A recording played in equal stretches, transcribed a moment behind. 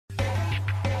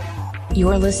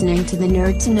You're listening to the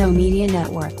Nerd to Know Media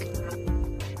Network.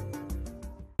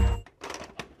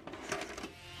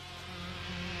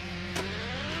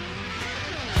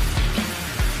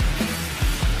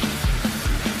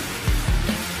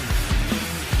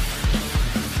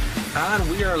 And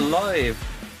we are live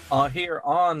here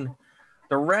on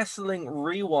the Wrestling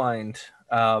Rewind.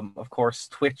 Of course,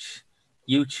 Twitch,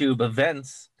 YouTube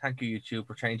events. Thank you, YouTube,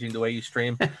 for changing the way you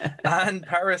stream. And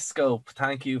Periscope.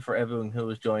 Thank you for everyone who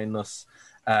is joining us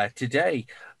today.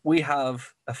 We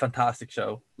have a fantastic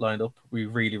show lined up. We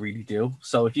really, really do.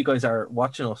 So if you guys are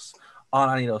watching us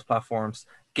on any of those platforms,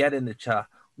 get in the chat.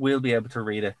 We'll be able to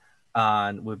read it,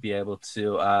 and we'll be able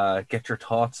to get your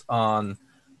thoughts on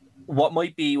what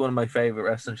might be one of my favorite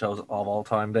wrestling shows of all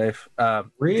time, Dave.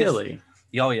 Really?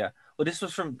 Oh yeah. Well, this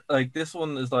was from this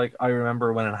one is I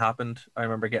remember when it happened. I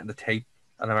remember getting the tape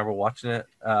and I remember watching it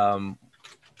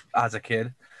as a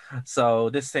kid.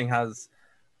 So this thing has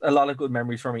a lot of good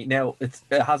memories for me. Now it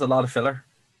has a lot of filler.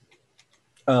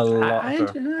 A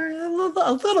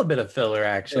little bit of filler,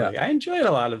 actually. Yeah. I enjoyed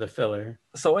a lot of the filler.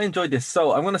 So I enjoyed this.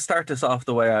 So I'm going to start this off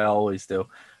the way I always do.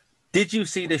 Did you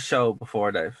see this show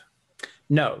before, Dave?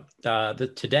 No,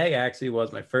 today actually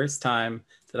was my first time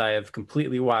that I have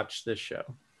completely watched this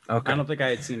show. Okay. I don't think I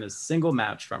had seen a single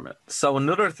match from it. So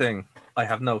another thing, I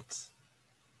have notes.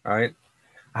 All right.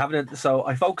 So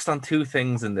I focused on two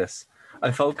things in this.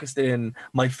 I focused in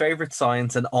my favorite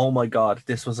signs, and oh my God,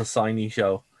 this was a signy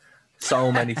show.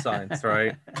 So many signs,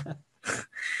 right?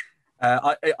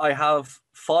 I have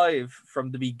 5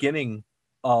 from the beginning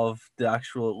of the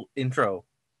actual intro.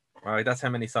 All right, that's how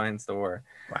many signs there were.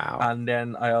 Wow. And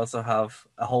then I also have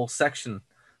a whole section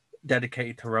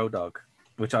dedicated to Road Dogg,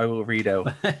 which I will read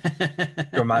out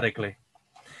dramatically.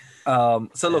 So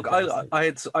look, I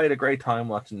had a great time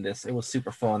watching this. It was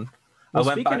super fun. Well,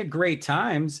 speaking of great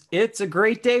times, it's a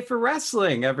great day for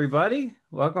wrestling, everybody.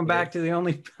 Welcome back to the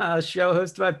only show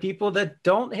hosted by people that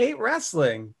don't hate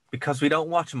wrestling. Because we don't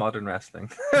watch modern wrestling.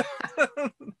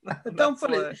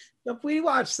 We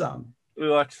watch some. We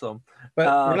watch some, but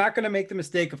we're not going to make the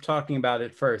mistake of talking about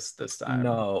it first this time.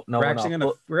 No, we're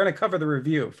going to cover the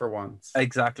review for once.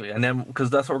 Exactly, and then because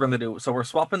that's what we're going to do. So we're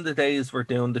swapping the days we're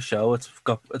doing the show. It's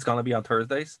going to be on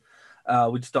Thursdays.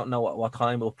 We just don't know what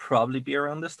time. It'll probably be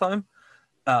around this time.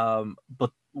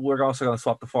 But we're also going to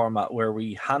swap the format where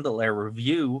we handle a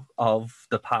review of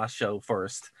the past show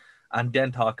first, and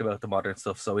then talk about the modern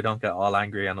stuff, so we don't get all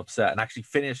angry and upset, and actually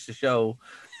finish the show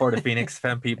for the Phoenix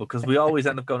FM people, because we always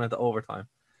end up going into overtime.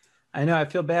 I know. I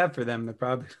feel bad for them. They're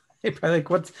probably like,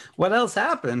 what else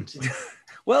happened?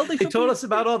 Well, they told us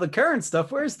about all the current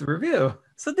stuff. Where's the review?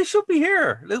 So they should be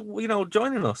here,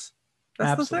 joining us.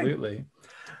 That's absolutely. The thing.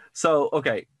 So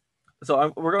okay,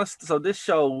 so this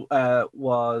show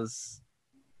was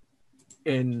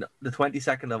in the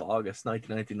 22nd of August,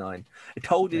 1999. A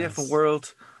totally different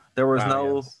world. There was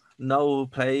no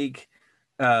plague.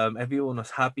 Everyone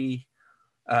was happy.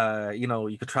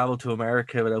 You could travel to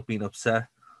America without being upset.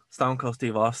 Stone Cold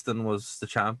Steve Austin was the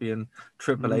champion.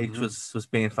 Triple H was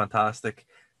being fantastic.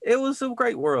 It was a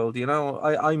great world.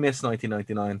 I miss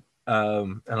 1999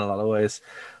 in a lot of ways,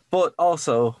 but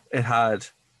also it had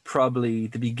probably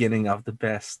the beginning of the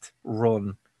best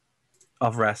run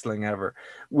of wrestling ever.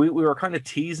 We were kind of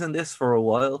teasing this for a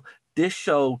while. This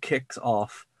show kicks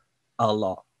off a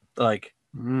lot.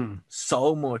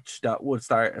 So much that would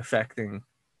start affecting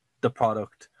the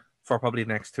product for probably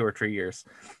the next 2 or 3 years.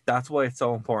 That's why it's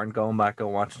so important going back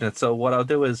and watching it. So what I'll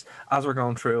do is, as we're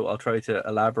going through, I'll try to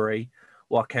elaborate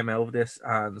what came out of this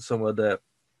and some of the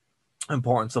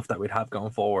important stuff that we'd have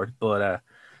going forward. But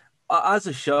as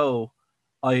a show,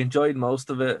 I enjoyed most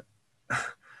of it.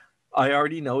 I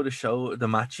already know the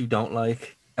match you don't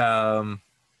like.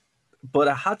 But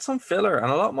it had some filler,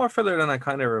 and a lot more filler than I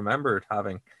kind of remembered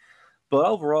having. But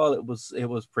overall, it was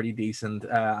pretty decent.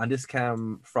 And this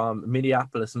came from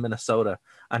Minneapolis, Minnesota,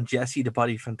 and Jesse the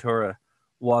Body Ventura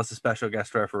was the special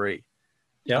guest referee,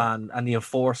 and the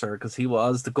enforcer, because he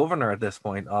was the governor at this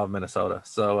point of Minnesota.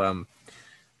 So,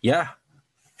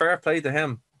 fair play to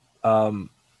him.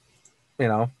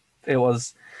 It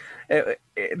was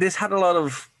this had a lot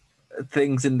of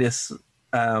things in this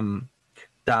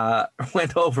that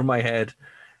went over my head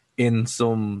in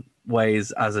some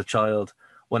ways as a child.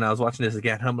 When I was watching this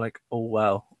again, I'm like, oh,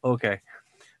 wow, okay.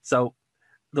 So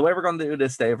the way we're going to do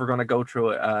this, Dave, we're going to go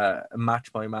through it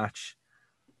match by match,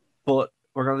 but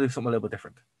we're going to do something a little bit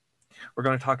different. We're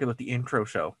going to talk about the intro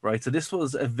show, right? So this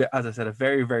was, as I said, a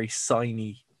very, very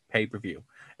signy pay-per-view.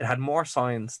 It had more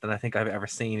signs than I think I've ever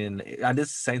seen and this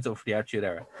is saying so for the Attitude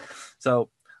Era. So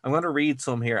I'm going to read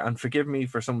some here, and forgive me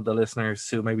for some of the listeners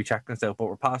who may be checking this out, but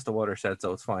we're past the watershed,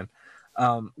 so it's fine.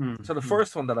 So the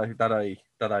first one that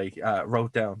I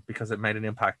wrote down because it made an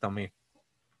impact on me.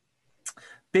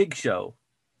 Big Show,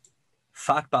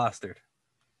 fat bastard.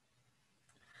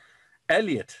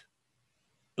 Elliot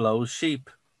blows sheep.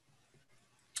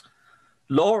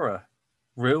 Laura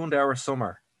ruined our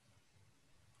summer.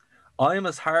 I'm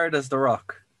as hard as the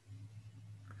rock.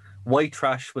 White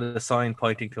trash with a sign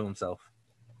pointing to himself.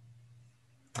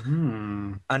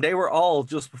 And they were all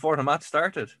just before the match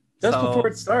started. Before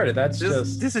it started.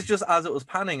 This is just as it was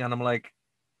panning, and I'm like,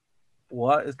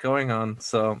 what is going on?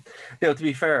 So, to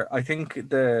be fair, I think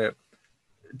the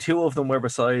two of them were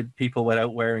beside people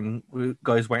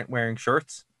guys weren't wearing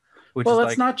shirts.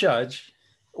 Let's not judge.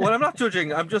 Well, I'm not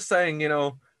judging. I'm just saying,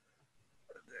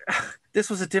 this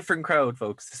was a different crowd,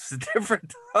 folks. This was a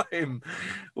different time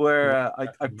where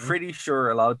I'm pretty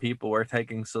sure a lot of people were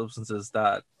taking substances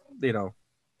that,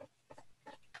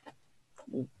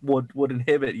 would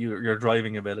inhibit your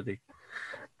driving ability.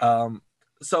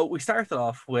 So we started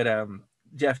off with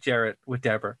Jeff Jarrett with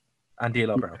Deborah and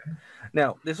D'Lo Brown.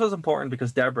 Now, this was important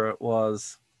because Deborah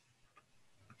was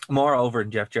more over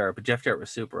than Jeff Jarrett, but Jeff Jarrett was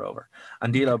super over.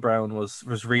 And D'Lo Brown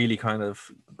was really kind of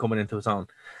coming into his own.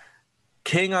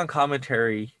 King on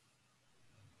commentary,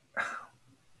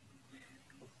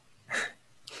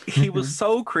 he was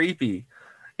so creepy.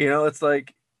 It's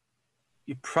like,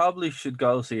 you probably should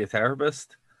go see a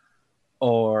therapist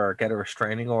or get a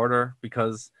restraining order,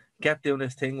 because he kept doing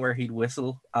this thing where he'd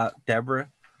whistle at Deborah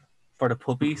for the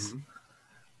puppies. And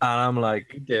I'm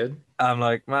like, he did. I'm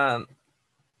like, man,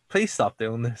 please stop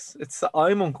doing this.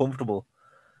 I'm uncomfortable.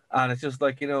 And it's just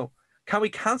like, can we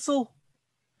cancel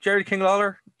Jerry King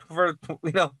Lawler for,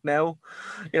 now?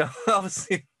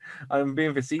 Obviously I'm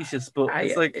being facetious, but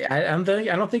it's like, I don't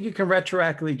think you can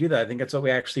retroactively do that. I think that's what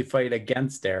we actually fight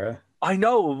against, Dara. I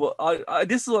know. I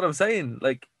this is what I'm saying.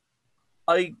 Like,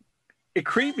 it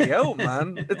creeped me out,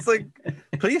 man. It's like,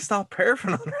 please stop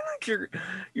perfing on her. Like,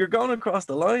 you're going across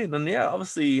the line, and yeah,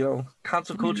 obviously,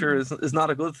 cancel culture is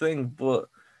not a good thing, but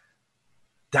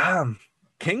damn,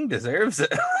 King deserves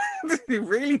it. He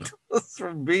really does,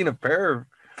 from being a perv.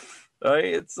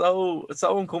 Right? It's so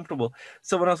uncomfortable.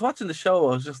 So when I was watching the show,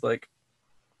 I was just like,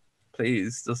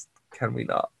 please, just can we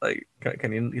not? Like,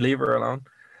 can you leave her alone?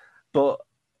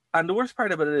 And the worst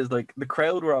part about it is, like, the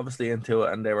crowd were obviously into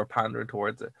it and they were pandering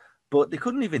towards it, but they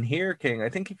couldn't even hear King. I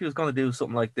think if he was going to do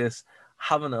something like this,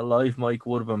 having a live mic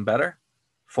would have been better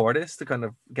for this to kind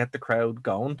of get the crowd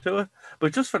going to it.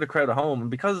 But just for the crowd at home,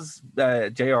 and because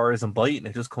JR isn't biting,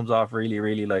 it just comes off really,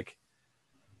 really, like,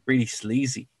 really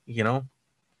sleazy,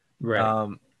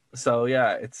 Right. So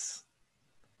yeah, it's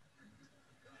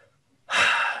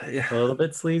a little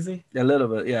bit sleazy. A little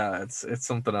bit, yeah. It's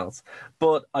something else.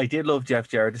 But I did love Jeff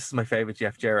Jarrett. This is my favorite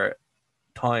Jeff Jarrett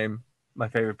time, my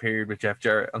favorite period with Jeff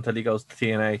Jarrett until he goes to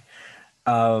TNA.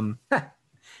 I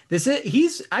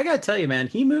gotta tell you, man,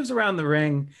 he moves around the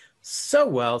ring so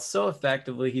well, so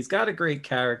effectively. He's got a great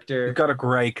character. He's got a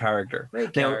great character.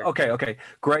 Now, okay.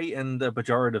 Great in the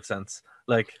pejorative sense.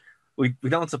 Like, we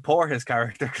don't support his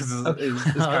character because his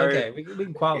character, we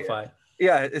can qualify.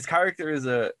 Yeah, his character is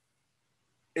like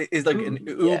an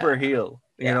uber heel.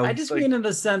 I just mean in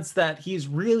the sense that he's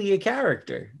really a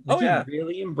character. He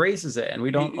really embraces it, and we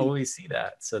don't always see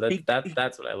that. So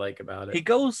that's what I like about it. He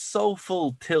goes so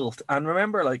full tilt, and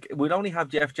remember, like, we'd only have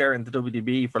Jeff Jarrett in the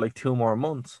WDB for like 2 more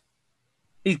months.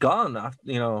 He's gone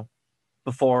after,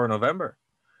 before November.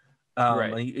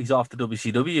 Right. He's off to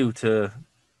WCW to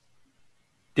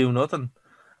do nothing.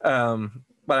 But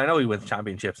I know he wins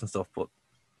championships and stuff, but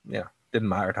yeah, didn't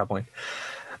matter at that point.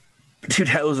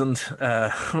 2000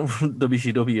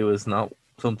 WCW is not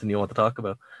something you want to talk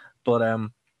about, but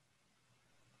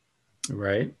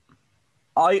right.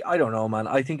 I don't know, man.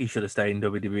 I think he should have stayed in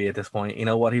WWE at this point.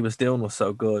 What he was doing was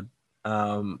so good.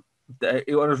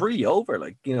 It was really over.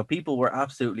 Like, people were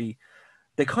absolutely,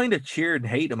 they kind of cheered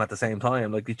and hate him at the same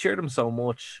time. Like, they cheered him so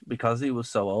much because he was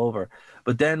so over.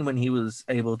 But then when he was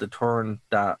able to turn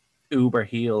that uber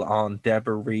heel on,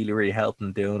 Deborah really, really helped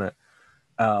him doing it.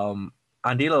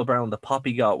 And D'Lo Brown, the pop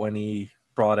he got when he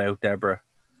brought out Deborah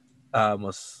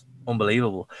was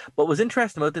unbelievable. But what was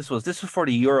interesting about this was for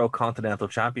the Euro Continental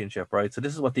Championship, right? So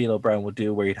this is what D'Lo Brown would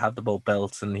do, where he'd have the both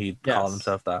belts and he'd call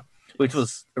himself that, which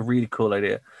was a really cool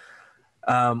idea.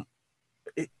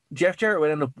 Jeff Jarrett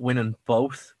would end up winning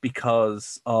both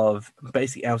because of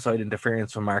basically outside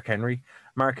interference from Mark Henry.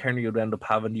 Mark Henry would end up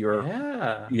having he'd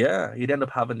end up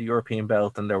having the European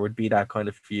belt, and there would be that kind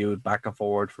of feud back and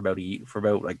forward for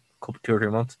about like 2 or 3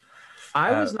 months.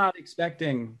 I was not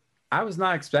expecting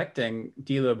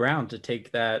D'Lo Brown to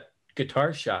take that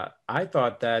guitar shot. I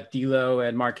thought that D'Lo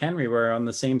and Mark Henry were on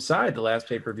the same side the last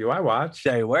pay-per-view I watched.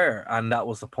 They were, and that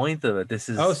was the point of it. This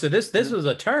is so this was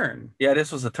a turn. Yeah,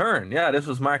 this was a turn. Yeah, this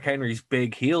was Mark Henry's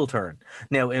big heel turn.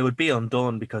 Now it would be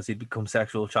undone because he'd become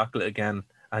sexual chocolate again,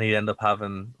 and he'd end up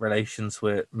having relations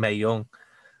with Mae Young,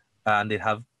 and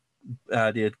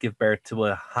they'd give birth to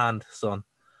a hand son.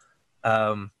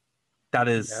 That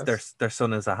is their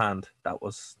son is a hand.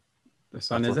 The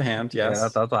son is a hand. Yes, yeah,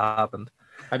 that's what happened.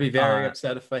 I'd be very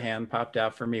upset if a hand popped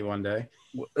out for me one day.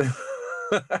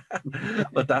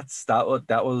 But that's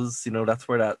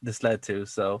where this led to.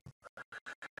 So,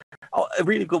 a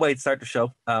really good way to start the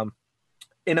show.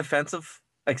 Inoffensive,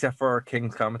 except for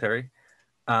King's commentary,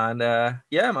 and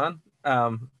yeah, man,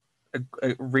 a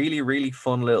really really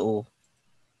fun little.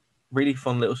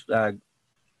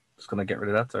 Just gonna get rid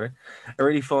of that. Sorry, a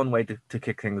really fun way to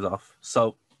kick things off.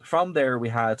 So from there, we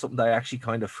had something that I actually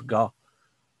kind of forgot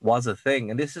was a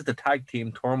thing, and this is the tag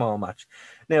team turmoil match.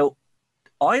 Now,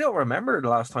 I don't remember the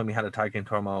last time we had a tag team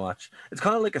turmoil match. It's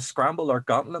kind of like a scramble or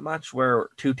gauntlet match where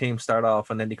two teams start off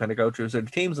and then they kind of go through. So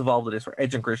the teams involved in this were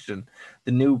Edge and Christian,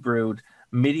 the New Brood,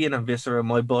 Mideon and Viscera.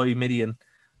 My boy Mideon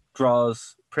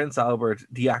draws Prince Albert,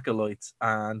 the Acolytes,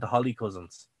 and the Holly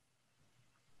Cousins.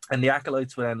 And the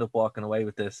Acolytes would end up walking away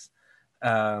with this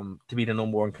to be the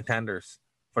number one contenders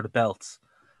for the belts.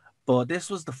 But this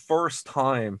was the first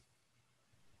time,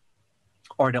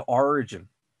 or the origin,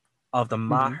 of the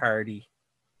Matt Hardy,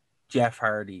 Jeff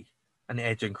Hardy, and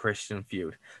Edge and Christian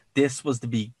feud. This was the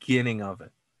beginning of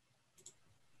it.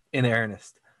 In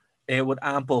earnest. It would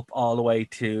amp up all the way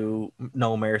to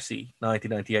No Mercy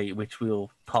 1998, which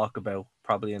we'll talk about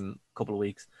probably in a couple of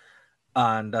weeks.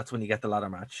 And that's when you get the ladder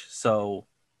match. So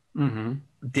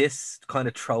this kind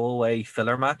of throwaway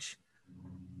filler match,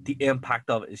 the impact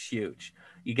of it is huge.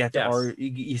 You get or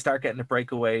you start getting the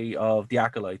breakaway of the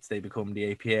Acolytes. They become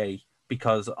the APA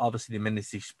because obviously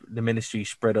the ministry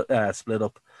split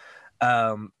up.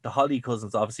 The Holly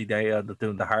Cousins, obviously, they end up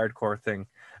doing the hardcore thing.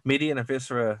 Mideon and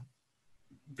Viscera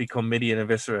become Mideon and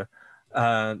Viscera.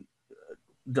 Andrade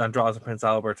and Prince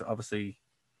Albert, obviously,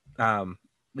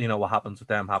 what happens with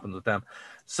them.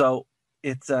 So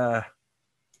it's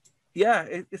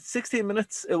it's 16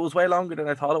 minutes. It was way longer than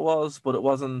I thought it was, but it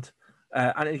wasn't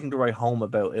anything to write home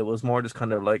about. It was more just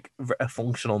kind of like a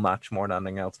functional match more than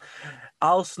anything else.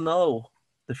 Al Snow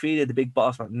defeated the Big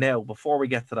Boss Man. Now, before we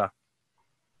get to that,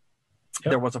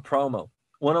 there was a promo.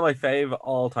 One of my favorite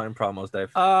all-time promos,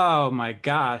 Dave. Oh my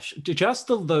gosh. Just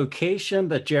the location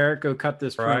that Jericho cut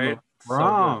this promo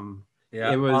from.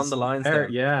 So it was on the lines there.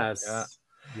 Yes. Yeah.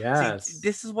 Yes. See,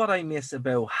 this is what I miss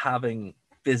about having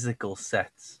physical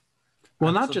sets.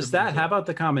 Well, not just that. How about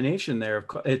the combination there?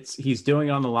 He's doing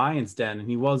it on the Lion's Den, and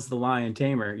he was the Lion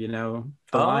Tamer, the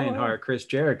Lionheart, Chris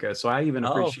Jericho. So I even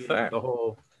appreciate the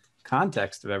whole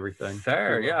context of everything.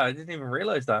 Fair, yeah, I didn't even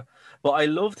realize that. But I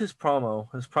loved his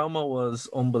promo. His promo was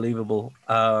unbelievable.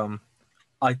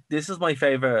 This is my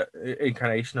favorite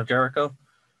incarnation of Jericho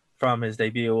from his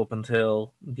debut up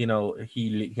until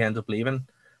he ends up leaving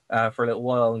for a little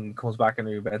while and comes back and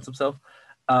reinvents himself.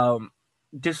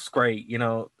 This is great,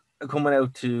 coming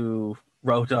out to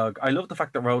Road Dogg. I love the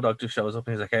fact that Road Dogg just shows up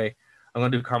and he's like, "Hey, I'm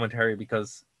going to do commentary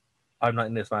because I'm not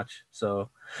in this match."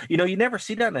 So, you never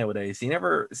see that nowadays. You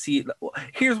never see.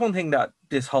 Here's one thing that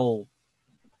this whole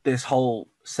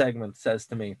segment says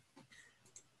to me.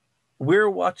 We're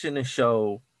watching a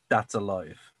show that's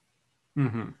alive.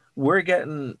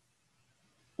 We're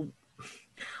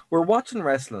watching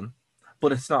wrestling,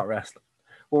 but it's not wrestling.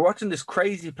 We're watching this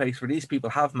crazy place where these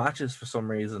people have matches for some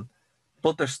reason,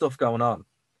 but there's stuff going on.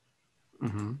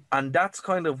 And that's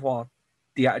kind of what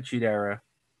the Attitude Era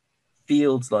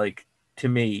feels like to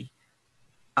me.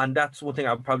 And that's one thing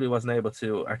I probably wasn't able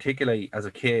to articulate as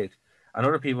a kid, and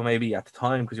other people maybe at the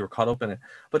time because you were caught up in it.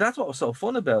 But that's what was so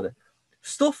fun about it.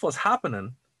 Stuff was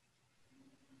happening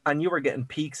and you were getting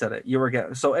peeks at it.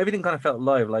 So everything kind of felt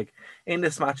live. Like in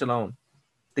this match alone,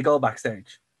 they go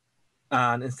backstage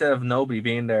and instead of nobody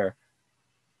being there,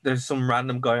 there's some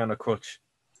random guy on a crutch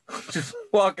just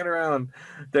walking around.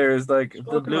 There's like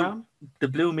the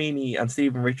Blue Meanie and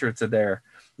Steven Richards are there.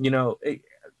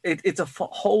 It's a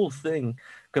whole thing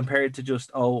compared to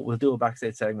just, we'll do a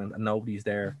backstage segment and nobody's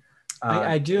there.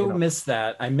 I do miss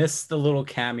that. I miss the little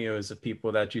cameos of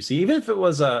people that you see, even if it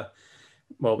was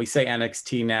we say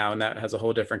NXT now, and that has a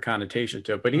whole different connotation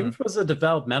to it. But even if it was a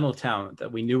developmental talent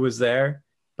that we knew was there,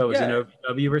 but was in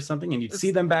OVW or something, and you'd see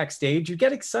them backstage, you'd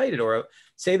get excited. Or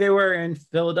say they were in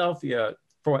Philadelphia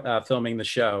for filming the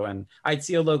show, and I'd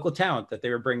see a local talent that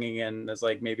they were bringing in as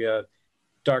like maybe a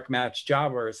dark match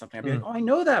jobber or something. I'd be like, "Oh, I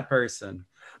know that person."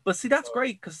 But see, that's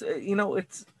great because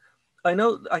I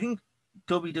know. I think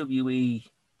WWE.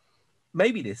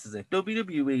 Maybe this is it.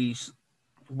 WWE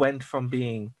went from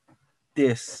being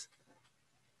this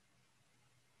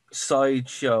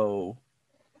sideshow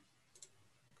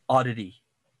oddity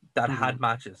that had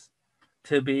matches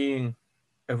to being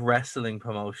a wrestling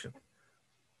promotion.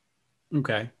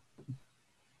 Okay.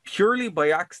 Purely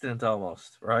by accident,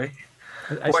 almost, right?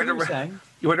 I see what you're saying.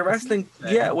 Where the wrestling,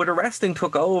 where the wrestling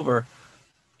took over,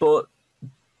 but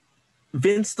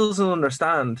Vince doesn't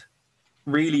understand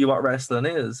really what wrestling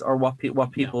is or what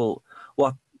people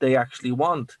what they actually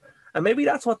want, and maybe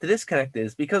that's what the disconnect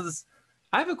is. Because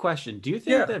I have a question. Do you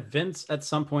think that Vince at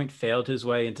some point failed his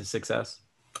way into success?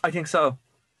 I think so.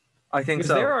 Because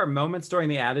there are moments during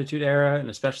the Attitude Era, and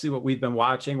especially what we've been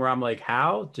watching, where I'm like,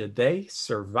 how did they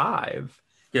survive?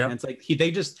 Yeah, and it's like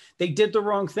they did the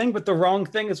wrong thing, but the wrong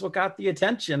thing is what got the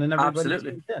attention, and everybody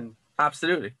absolutely in.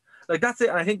 Absolutely, like that's it.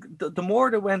 And I think the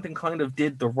more they went and kind of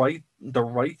did the right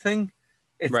thing,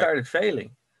 it started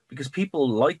failing because people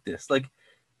like this. Like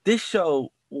this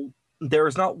show, there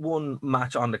is not one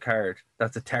match on the card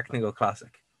that's a technical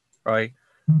classic, right?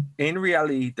 In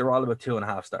reality, they're all about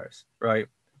 2.5 stars, right?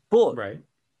 But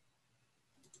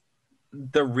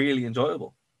they're really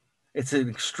enjoyable. It's an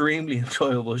extremely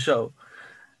enjoyable show.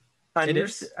 And you're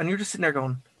just sitting there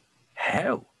going,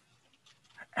 how?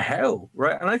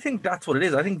 Right? And I think that's what it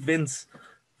is. I think Vince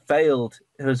failed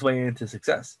his way into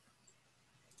success.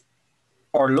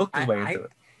 Or looked his way into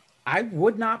it. I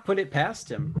would not put it past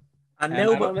him. And I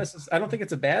don't think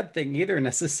it's a bad thing either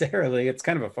necessarily. It's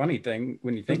kind of a funny thing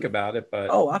when you think about it. But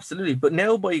absolutely. But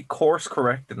now by course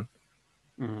correcting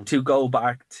to go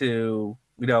back to,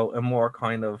 a more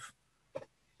kind of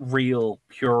real,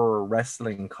 pure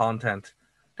wrestling content,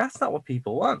 that's not what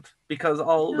people want, because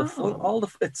the fun,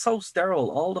 it's so sterile.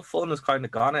 All the fun is kind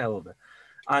of gone out of it.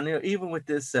 And even with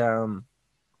this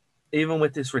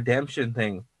redemption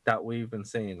thing that we've been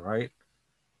seeing, right?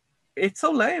 It's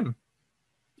so lame.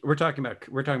 We're talking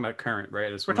about current,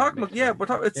 right? It's so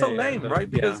lame, right?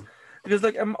 Because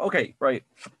like, okay, right.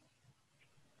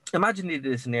 Imagine you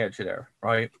did this in the Attitude Era,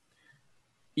 right?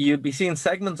 You'd be seeing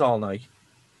segments all night.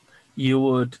 You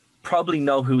would probably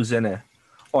know who's in it,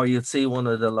 or you'd see one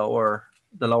of the lower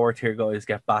tier guys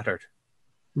get battered.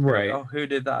 Right. Like, oh, who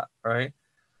did that? Right.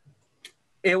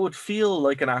 It would feel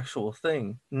like an actual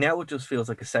thing. Now it just feels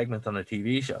like a segment on a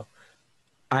TV show.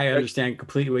 I understand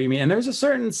completely what you mean. And there's a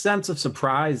certain sense of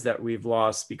surprise that we've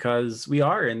lost because we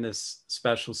are in this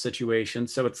special situation.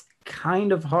 So it's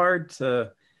kind of hard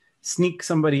to sneak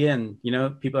somebody in.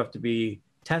 People have to be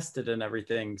tested and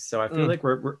everything. So I feel like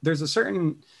there's a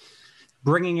certain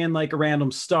bringing in like a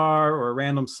random star or a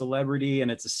random celebrity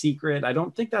and it's a secret. I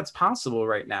don't think that's possible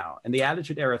right now. And the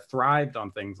Attitude Era thrived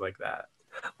on things like that.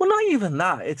 Well, not even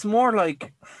that. It's more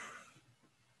like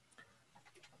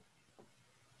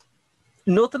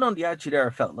nothing on the Attitude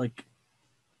Era felt like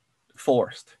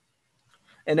forced.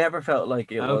 It never felt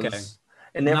like it was.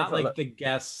 It never not like the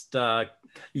guest, Raw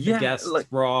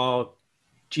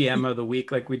GM of the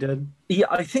week like we did. Yeah,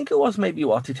 I think it was maybe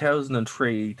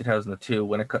 2003, 2002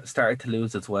 when it started to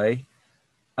lose its way.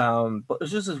 But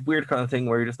it's just this weird kind of thing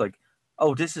where you're just like,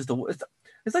 oh, this is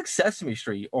it's like Sesame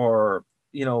Street or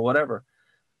whatever.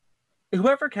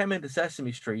 Whoever came into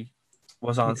Sesame Street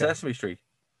was on Sesame Street,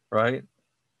 right?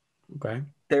 Okay.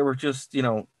 They were just,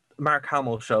 Mark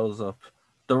Hamill shows up,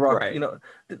 The Rock,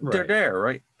 they're there,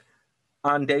 right?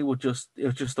 And it was just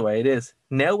the way it is.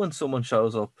 Now when someone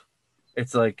shows up,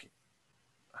 it's like,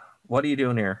 what are you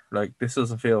doing here? Like, this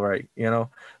doesn't feel right,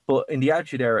 But in the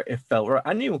Attitude Era, it felt right.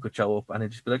 Anyone could show up and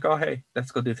it'd just be like, oh, hey,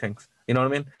 let's go do things. You know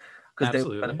what I mean? Because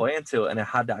they went away into it and it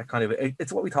had that kind of,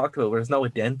 it's what we talked about, where there's no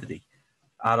identity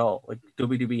at all. Like,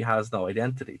 WWE has no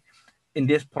identity. In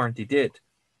this point, they did.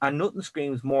 And nothing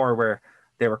screams more where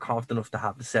they were confident enough to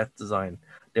have the set design.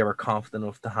 They were confident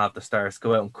enough to have the stars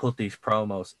go out and cut these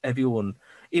promos. Everyone,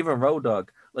 even Road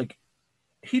Dogg, like,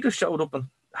 he just showed up and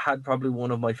had probably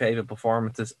one of my favorite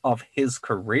performances of his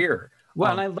career.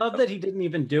 Well, and I love that he didn't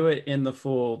even do it in the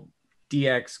full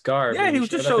DX garb. Yeah, he was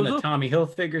just showing up in a Tommy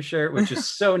Hilfiger shirt, which is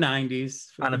so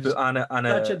 90s. and a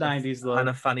such a 90s look. And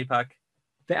a fanny pack.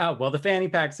 The fanny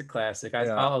pack's a classic.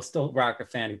 I'll still rock a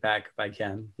fanny pack if I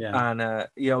can. Yeah. And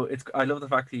I love the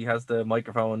fact that he has the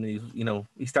microphone. And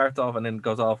he starts off and then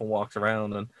goes off and walks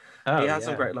around, and he has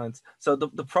some great lines. So the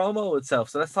promo itself.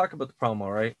 So let's talk about the promo,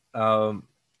 right?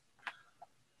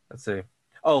 Let's see.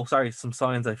 Oh, sorry, some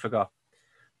signs I forgot.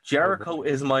 Jericho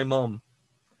is my mum.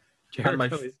 And my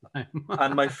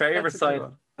favorite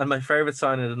sign. And my favorite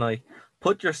sign of the night.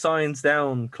 Put your signs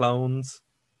down, clones.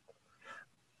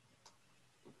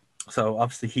 So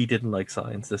obviously he didn't like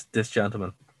signs, this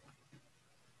gentleman.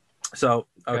 So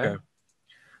okay.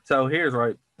 So here's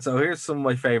some of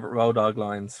my favorite Road Dogg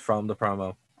lines from the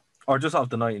promo, or just off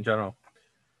the night in general.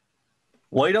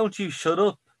 Why don't you shut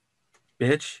up,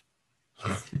 bitch?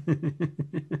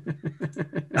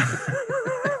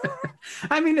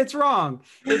 I mean, it's wrong.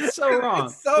 It's so wrong.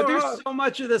 It's so but there's wrong. so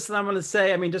much of this that I'm going to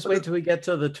say. I mean, just wait till we get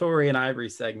to the Tori and Ivory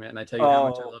segment, and I tell you how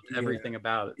much I loved everything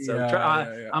about it. So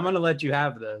I'm going to let you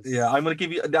have this. Yeah, I'm going to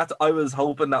give you that. I was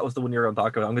hoping that was the one you're going to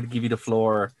talk about. I'm going to give you the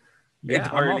floor. Yeah,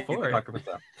 I'm all for it. Talk about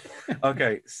that.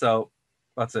 Okay, so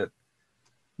that's it.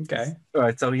 Okay. All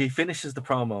right, so he finishes the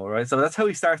promo, right? So that's how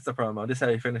he starts the promo. This is how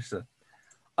he finishes it.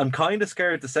 I'm kind of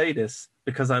scared to say this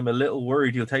because I'm a little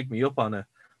worried you'll take me up on it,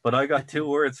 but I got 2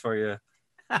 words for you.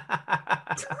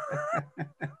 It's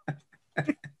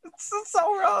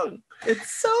so wrong.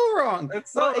 It's so wrong.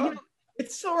 It's so wrong. You know,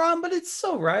 it's so wrong, but it's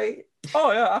so right.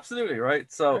 Oh yeah, absolutely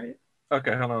right. So right.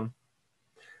 Okay, hold on.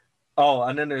 Oh,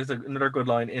 and then there's another good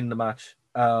line in the match.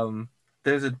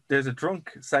 There's a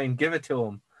drunk saying, "Give it to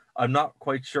him." I'm not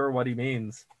quite sure what he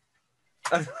means.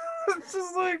 It's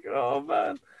just like, oh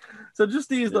man. So just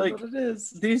these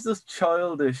these just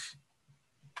childish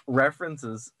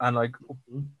references and like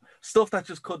stuff that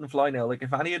just couldn't fly now. Like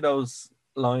if any of those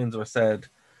lines were said,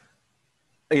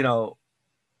 you know,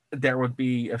 there would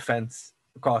be offense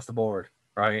across the board,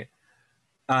 right?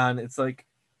 And it's like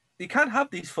you can't have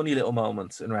these funny little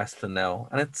moments in wrestling now,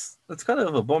 and it's kind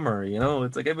of a bummer, you know.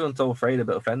 It's like everyone's so afraid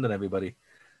about offending everybody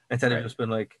instead of just being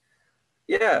like,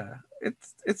 yeah,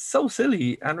 it's so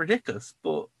silly and ridiculous,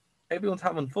 but everyone's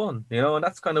having fun, you know, and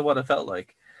that's kind of what it felt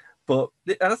like. But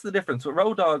that's the difference. With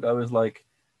Road Dogg, I was like,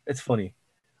 it's funny.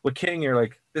 With King, you're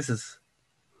like, this is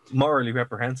morally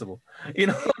reprehensible, you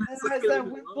know.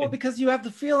 Well, because you have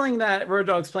the feeling that Road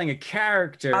Dogg's playing a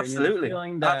character. Absolutely,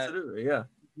 absolutely,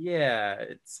 yeah.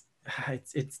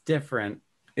 It's different.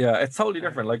 Yeah, it's totally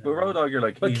different. Like with Road Dogg, you're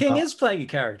like, but King is playing a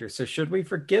character, so should we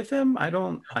forgive him? I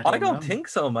don't think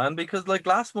so, man. Because like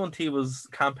last month he was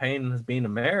campaigning as being a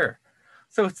mayor,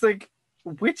 so it's like,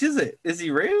 which is it? Is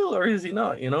he real or is he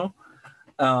not? You know.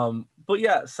 But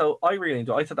yeah, so I really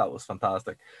enjoyed. I thought that was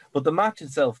fantastic. But the match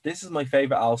itself, this is my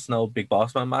favorite Al Snow Big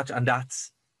Boss Man match, and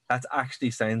that's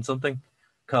actually saying something,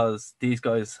 because these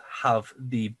guys have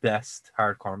the best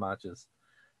hardcore matches.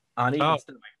 And even my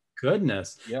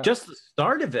goodness, just the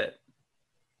start of it.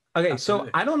 Okay, absolutely.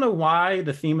 So I don't know why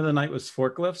the theme of the night was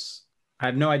forklifts. I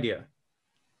have no idea.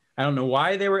 I don't know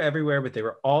why they were everywhere, but they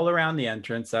were all around the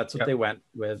entrance. That's what they went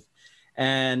with.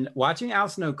 And watching Al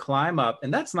Snow climb up,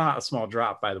 and that's not a small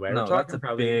drop, by the way. No, that's a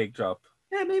probably big drop.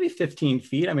 Yeah, maybe 15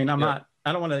 feet. I mean, I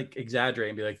don't want to exaggerate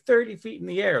and be like 30 feet in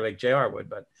the air like JR would,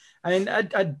 but I mean,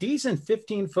 a decent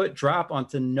 15-foot drop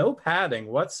onto no padding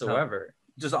whatsoever.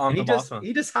 No, just on the Boss Man.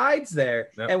 He just hides there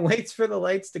and waits for the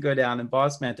lights to go down and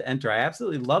Boss Man to enter. I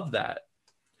absolutely love that.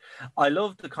 I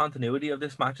love the continuity of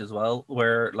this match as well,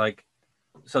 where like,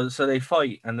 so they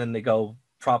fight and then they go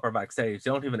proper backstage. They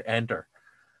don't even enter.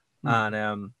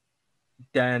 And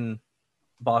then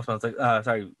Boss Man's like,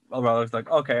 sorry, Roderick's like,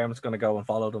 okay, I'm just going to go and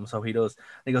follow them. So he does.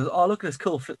 And he goes, oh, look at this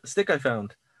cool stick I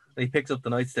found. And he picks up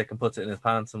the nightstick and puts it in his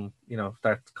pants and, you know,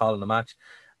 starts calling the match.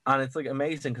 And it's like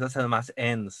amazing because that's how the match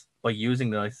ends, by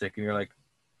using the nightstick. And you're like,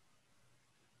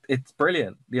 it's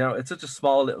brilliant. You know, it's such a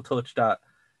small little touch that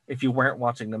if you weren't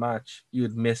watching the match,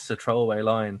 you'd miss a throwaway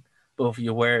line. But if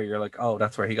you were, you're like, oh,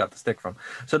 that's where he got the stick from.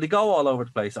 So they go all over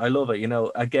the place. I love it. You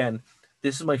know, again,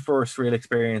 this is my first real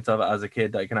experience of it as a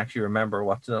kid that I can actually remember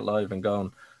watching it live and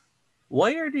going,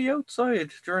 why are they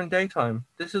outside during daytime?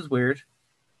 This is weird.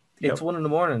 It's 1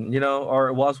 a.m, you know, or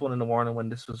it was 1 a.m. when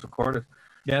this was recorded.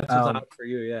 Yeah, it's hot for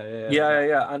you.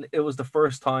 Yeah. And it was the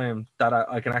first time that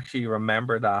I can actually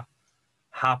remember that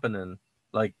happening,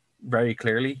 like, very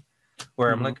clearly,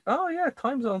 where I'm like, oh yeah,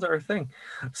 time zones are a thing.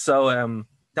 So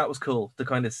that was cool to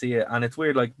kind of see it. And it's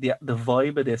weird, like the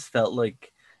vibe of this felt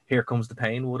like Here Comes the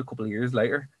Pain would a couple of years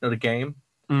later, you know, the game,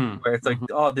 where it's like,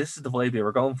 oh, this is the vibe they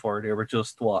were going for. They were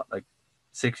just like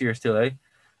 6 years too late.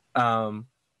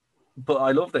 But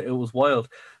I loved it. It was wild.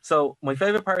 So my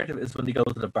favorite part of it is when they go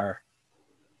to the bar.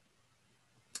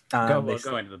 Going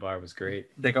to the bar was great.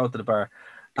 They go to the bar,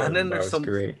 and then there's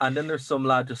some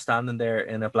lad just standing there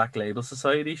in a Black Label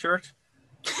Society shirt,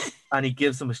 and he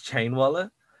gives him his chain wallet.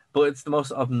 But it's the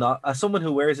most as someone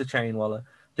who wears a chain wallet,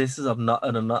 this is an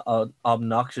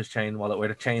obnoxious chain wallet where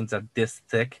the chains are this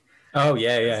thick. Oh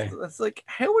yeah. It's like,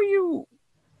 how are you?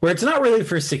 Where it's not really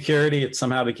for security, it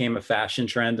somehow became a fashion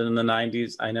trend in the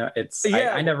 90s. I know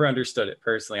I never understood it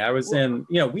personally. I was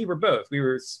we were both. We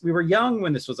were young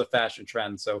when this was a fashion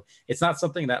trend, so it's not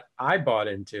something that I bought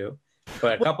into.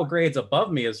 But a couple grades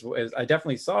above me is I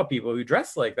definitely saw people who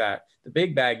dressed like that. The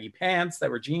big baggy pants that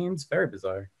were jeans, very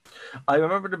bizarre. I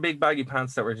remember the big baggy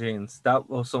pants that were jeans. That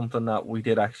was something that we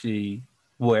did actually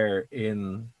wear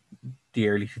in the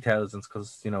early 2000s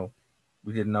because, you know,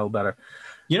 we didn't know better.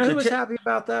 You know who was happy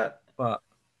about that? What?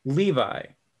 Levi.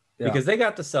 Yeah. Because they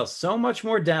got to sell so much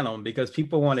more denim because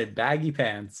people wanted baggy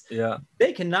pants. Yeah.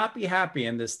 They cannot be happy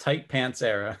in this tight pants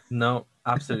era. No,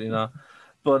 absolutely not.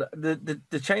 But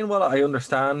the chain wallet, I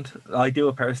understand. I do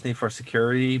it personally for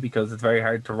security because it's very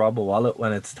hard to rob a wallet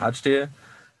when it's attached to you.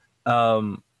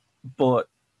 But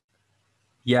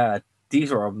yeah, these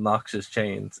were obnoxious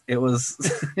chains. It was,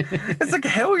 it's like,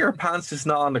 how are your pants just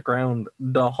not on the ground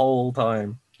the whole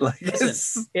time? Like,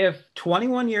 listen, if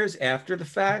 21 years after the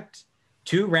fact,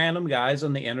 two random guys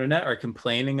on the internet are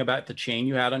complaining about the chain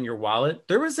you had on your wallet,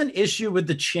 there was an issue with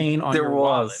the chain on your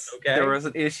wallet. Okay, there was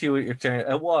an issue with your chain.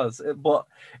 It was, but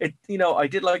it, you know, I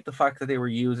did like the fact that they were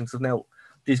using. So now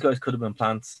these guys could have been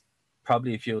plants.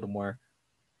 Probably a few of them were.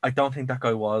 I don't think that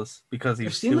guy was because he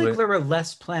seemed like there were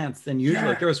less plants than usual. Yeah.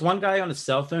 Like there was one guy on his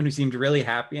cell phone who seemed really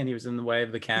happy and he was in the way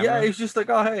of the camera. Yeah, he's just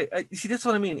like, oh, hey, see, that's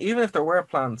what I mean. Even if there were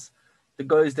plants, the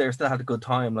guys there still had a good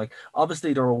time. Like,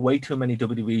 obviously, there were way too many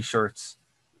WWE shirts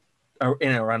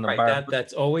in a random bar.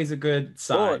 That's always a good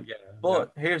sign.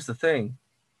 But here's the thing.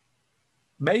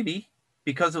 Maybe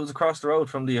because it was across the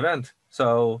road from the event,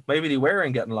 so maybe they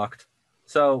weren't getting locked.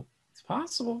 So it's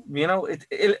possible. You know,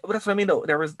 that's what I mean, though.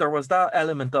 There was that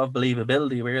element of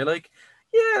believability where you're like,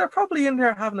 yeah, they're probably in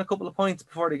there having a couple of points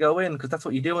before they go in, because that's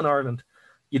what you do in Ireland.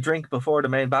 You drink before the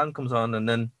main band comes on, and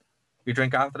then you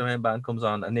drink after the main band comes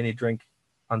on, and then you drink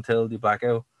until you black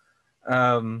out.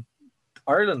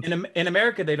 Ireland. In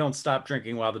America, they don't stop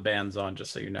drinking while the band's on,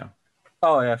 just so you know.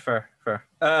 Oh, yeah, fair.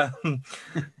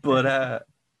 But,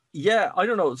 yeah, I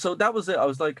don't know. So that was it. I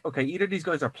was like, okay, either these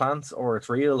guys are plants or it's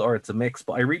real or it's a mix,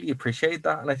 but I really appreciate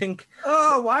that. And I think...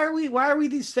 Oh, why are we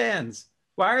these fans?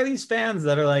 Why are these fans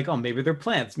that are like, oh, maybe they're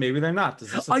plants, maybe they're not?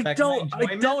 Does this affect my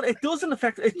enjoyment? It doesn't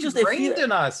affect... It just ingrained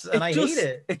in us, and I hate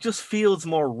it. It just feels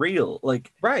more real.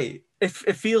 Like, right. It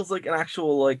feels like an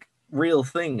actual, like, real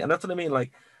thing. And that's what I mean.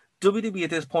 Like, WWE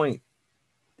at this point,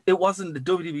 it wasn't the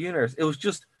WWE universe. It was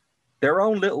just their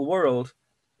own little world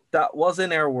that was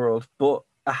in our world, but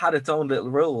it had its own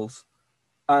little rules.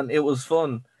 And it was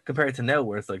fun compared to now,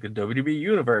 where it's like a WWE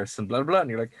universe and blah, blah. And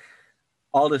you're like,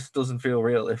 all this doesn't feel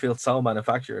real. It feels so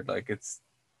manufactured. Like, it's,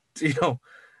 you know,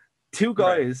 two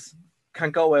guys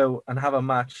can go out and have a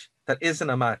match that isn't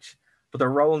a match, but they're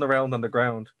rolling around on the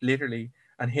ground, literally,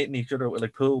 and hitting each other with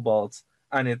like pool balls.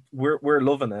 And we're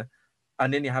loving it.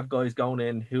 And then you have guys going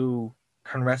in who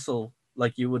can wrestle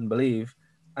like you wouldn't believe,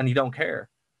 and you don't care.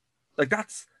 Like,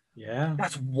 that's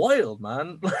wild,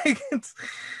 man. Like, it's,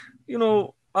 you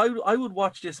know, I would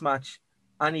watch this match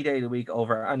any day of the week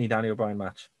over any Danny O'Brien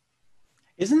match.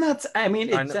 Isn't that? I mean,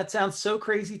 that sounds so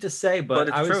crazy to say,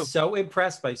 but I was so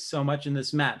impressed by so much in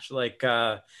this match. Like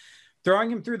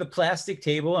throwing him through the plastic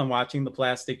table and watching the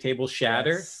plastic table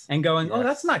shatter and going, "Oh,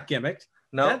 that's not gimmicked.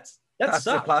 No, that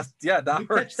sucks." That you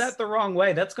hurts. Catch that the wrong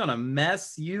way, that's gonna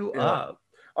mess you up.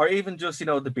 Or even just, you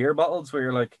know, the beer bottles where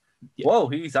you're like, "Whoa,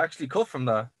 he's actually cut from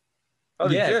that."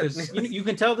 Because you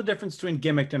can tell the difference between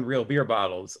gimmicked and real beer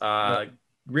bottles.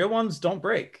 Real ones don't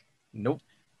break. Nope.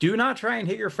 Do not try and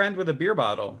hit your friend with a beer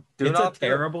bottle. It's a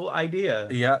terrible idea.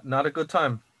 Yeah, not a good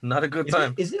time. Not a good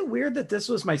time. Is it weird that this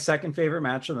was my second favorite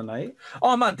match of the night?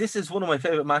 Oh, man, this is one of my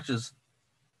favorite matches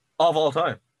of all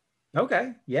time.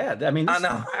 Okay. Yeah. I mean,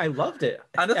 I loved it.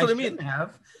 And that's what I mean.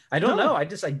 I don't know. I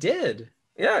did.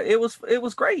 Yeah, it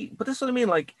was great. But that's what I mean.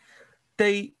 Like,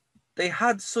 they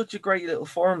had such a great little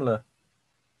formula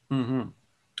and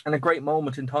a great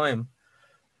moment in time.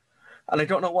 And I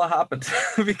don't know what happened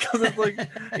because it's like,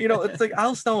 you know, it's like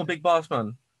Al Snow and Big Boss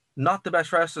Man, not the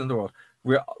best wrestlers in the world.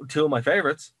 We're two of my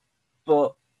favorites,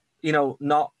 but, you know,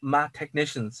 not mat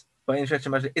technicians by any stretch of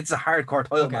imagination. It's a hardcore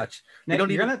title match. Now,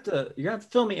 you're gonna have to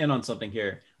fill me in on something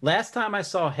here. Last time I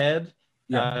saw Head,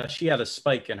 she had a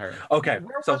spike in her. Okay,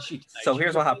 so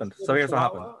here's what happened.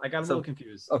 I got a little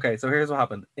confused. Okay, so here's what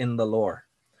happened in the lore.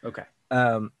 Okay.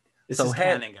 This is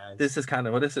canon, guys. This is kind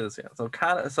of what this is.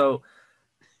 Yeah. So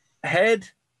Head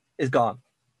is gone.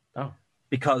 Oh.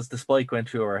 Because the spike went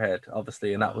through her head,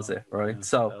 obviously, and that was it, right? Yeah,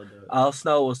 so Al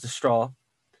Snow was the straw,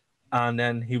 and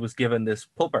then he was given this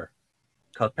pupper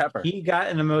called Pepper. He got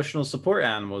an emotional support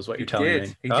animal, is what you're telling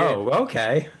me. He did.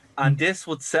 Okay. And this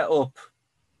would set up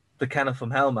the Kenneth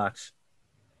from Hell match.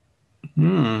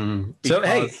 So,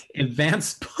 hey,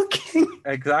 advanced booking.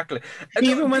 Exactly.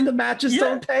 Even when the matches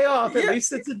don't pay off, at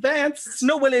least it's advanced.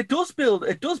 No, well, it does build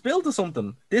to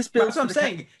something. This builds. That's what I'm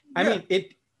saying. I mean,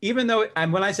 even though,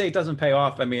 and when I say it doesn't pay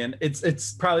off, I mean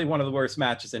it's probably one of the worst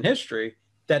matches in history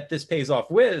that this pays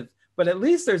off with. But at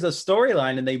least there's a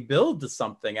storyline, and they build to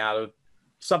something out of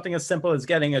something as simple as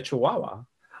getting a chihuahua.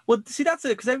 Well, see, that's it,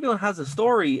 because everyone has a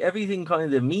story. Everything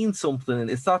kind of means something.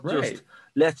 It's not just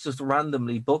let's just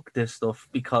randomly book this stuff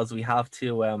because we have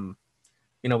to,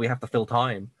 we have to fill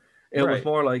time. It was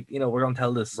more like, we're going to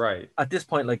tell this at this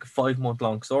point like a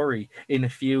 5-month-long story in a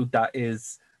feud that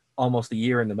is almost a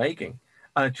year in the making,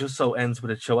 and it just so ends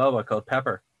with a chihuahua called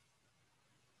Pepper.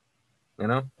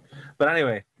 But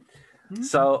anyway,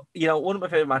 so one of my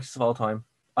favorite matches of all time.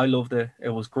 I loved it. It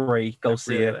was great. Go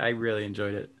see it. I really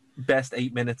enjoyed it. Best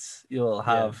 8 minutes you'll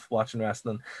have watching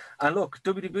wrestling. And look,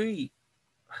 WWE,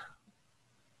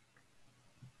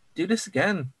 do this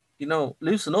again.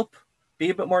 Loosen up. Be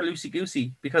a bit more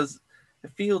loosey-goosey, because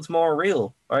it feels more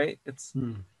real, right? It's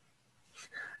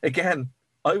again,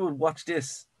 I would watch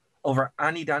this over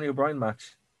any Daniel Bryan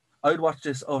match. I would watch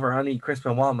this over any Chris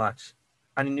Benoit match,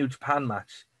 any New Japan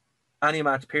match, any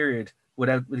match period, with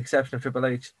the exception of Triple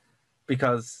H,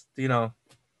 because look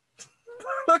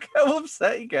how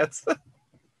upset he gets.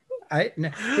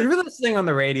 If you're listening on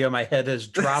the radio, my head has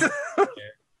dropped.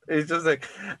 It's just like,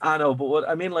 I know, but what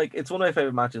I mean, like, it's one of my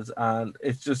favorite matches, and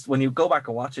it's just when you go back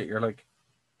and watch it, you're like,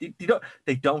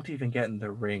 they don't even get in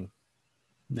the ring.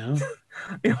 No,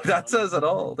 that says it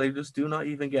all. They just do not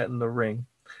even get in the ring,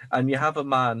 and you have a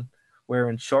man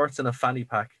wearing shorts and a fanny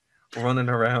pack running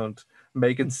around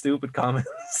making stupid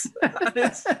comments. And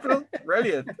it's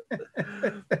brilliant,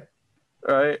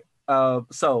 right?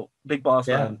 So Big Boss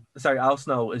Man, sorry, Al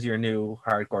Snow is your new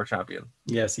hardcore champion.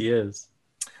 Yes, he is.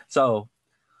 So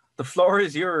the floor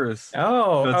is yours.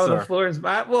 The floor is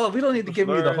mine. Well, we don't need to give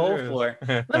me the whole floor.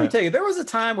 Let me tell you, there was a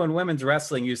time when women's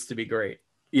wrestling used to be great.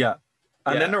 Yeah.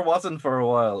 And then there wasn't for a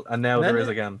while, and now there is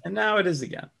again. And now it is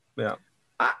again. Yeah.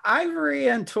 Ivory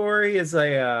and Tori is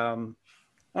a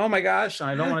oh my gosh,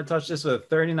 I don't want to touch this with a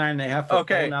 39.5 foot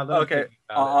okay. Okay.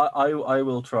 I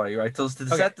will try, right? So to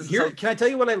set this, can I tell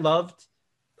you what I loved?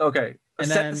 Okay. And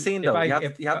set the scene though. You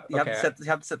have to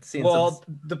set the scene. Well,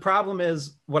 the problem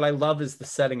is what I love is the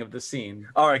setting of the scene.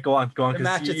 All right, go on. The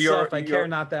match itself, I care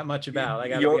not that much about. I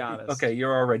gotta be honest. Okay,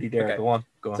 you're already there. Okay. Go on.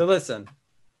 So listen,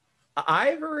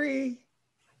 Ivory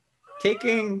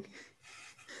taking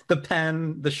the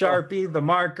pen, the Sharpie, the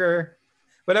marker,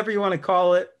 whatever you want to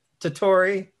call it, to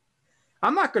Tori.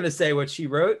 I'm not going to say what she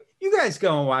wrote. You guys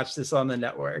go and watch this on the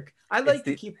network. I like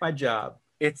to keep my job.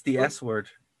 It's the S word.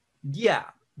 Yeah,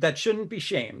 that shouldn't be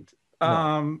shamed.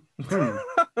 No.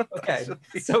 Okay,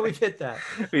 so we did that.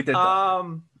 We did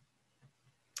that.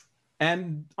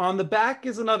 And on the back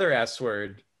is another S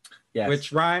word,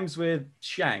 which rhymes with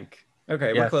shank.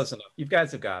 Okay, we're close enough. You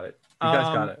guys have got it. You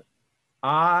guys got it.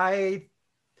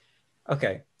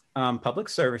 Public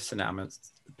service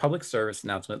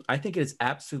announcement. I think it is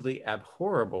absolutely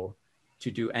abhorrible to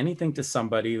do anything to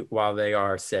somebody while they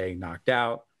are, say, knocked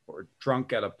out or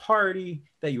drunk at a party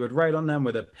that you would write on them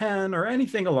with a pen or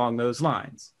anything along those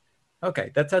lines.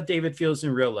 Okay, that's how David feels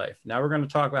in real life. Now we're going to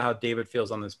talk about how David feels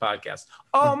on this podcast.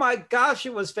 Oh my gosh,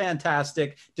 it was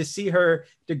fantastic to see her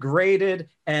degraded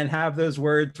and have those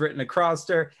words written across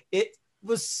her. It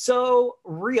was so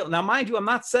real. Now, mind you, I'm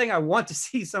not saying I want to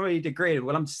see somebody degraded.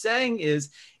 What I'm saying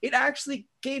is it actually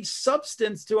gave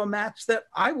substance to a match that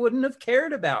I wouldn't have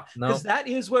cared about, because that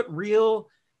is what real,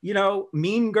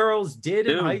 mean girls did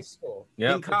in high school.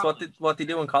 Yeah, that's what they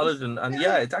do in college, and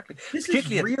yeah, exactly. This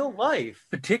is real life.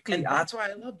 Particularly, and that's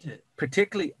why I loved it.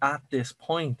 Particularly at this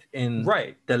point in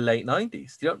the late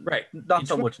 90s. Not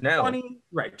so much now.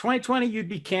 2020, you'd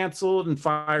be canceled and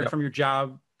fired from your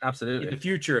job. Absolutely. In the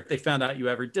future, if they found out you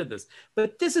ever did this.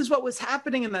 But this is what was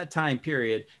happening in that time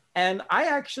period. And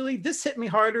this hit me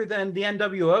harder than the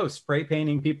NWO spray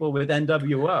painting people with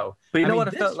NWO. But what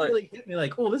it felt like? This really hit me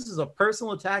like, oh, this is a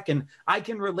personal attack, and I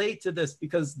can relate to this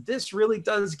because this really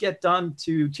does get done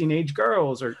to teenage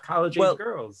girls or college-age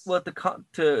girls. Well,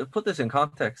 to put this in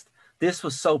context, this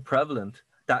was so prevalent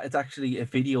that it's actually a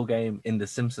video game in The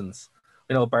Simpsons.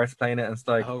 Bart's playing it, and it's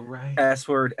like, S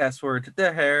word,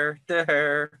 the hair,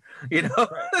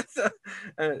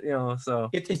 so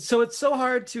it's so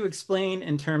hard to explain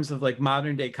in terms of like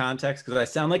modern day context, because I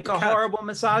sound like a horrible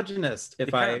misogynist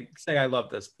if I say I love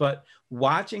this. But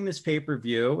watching this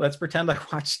pay-per-view, let's pretend I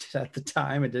watched it at the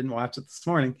time and didn't watch it this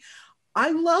morning.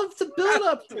 I love the build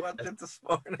up to it this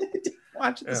morning. I didn't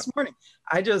watch it this morning.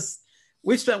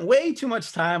 We spent way too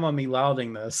much time on me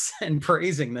lauding this and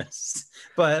praising this,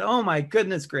 but oh my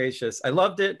goodness gracious, I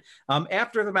loved it.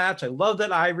 After the match, I love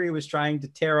that Ivory was trying to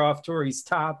tear off Tori's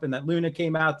top and that Luna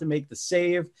came out to make the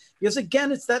save, because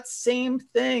again, it's that same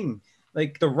thing.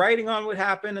 like the writing on what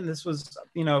happened, and this was,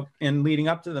 you know, in leading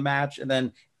up to the match, and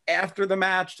then after the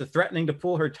match to threatening to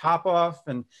pull her top off.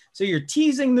 And so you're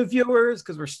teasing the viewers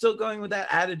because we're still going with that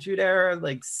Attitude Era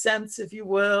like sense, if you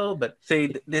will, but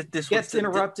see, this gets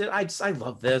interrupted. I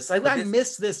love this. I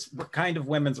miss this kind of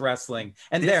women's wrestling.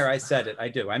 And I said it. I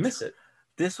do. I miss it.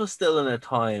 This was still in a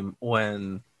time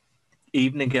when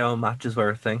evening gown matches were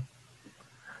a thing.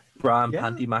 Bra and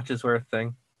panty matches were a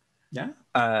thing. Yeah.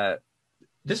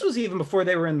 This was even before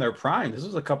they were in their prime. This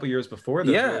was a couple years before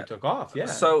they really took off. Yeah.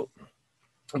 So,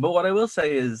 but what I will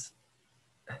say is,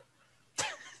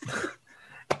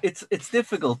 it's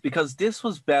difficult because this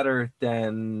was better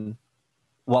than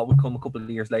what would come a couple of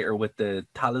years later with the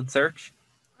talent search.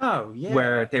 Oh yeah.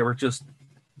 Where they were just,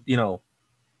 you know.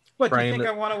 What, do you think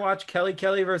I want to watch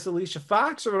Kelly versus Alicia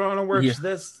Fox, or do I want to watch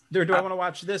this? Or do I want to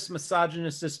watch this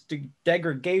misogynistic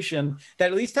degradation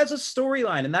that at least has a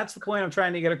storyline? And that's the point I'm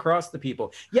trying to get across to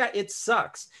people. Yeah, it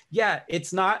sucks. Yeah,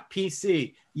 it's not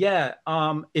PC. Yeah,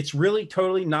 it's really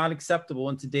totally not acceptable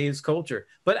in today's culture.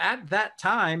 But at that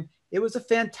time, it was a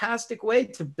fantastic way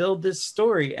to build this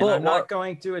story, and I'm not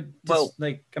going to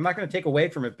I'm not going to take away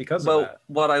from it because of that.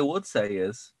 What I would say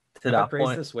is, to that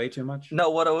point, this way too much.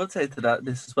 No, what I would say to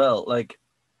this as well, like,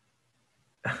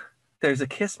 there's a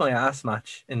kiss my ass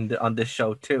match on this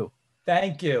show too.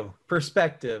 Thank you.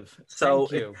 Perspective. So,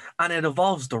 Thank you. And it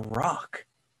involves The Rock.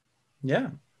 Yeah,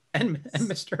 and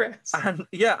Mr. S. And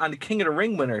the King of the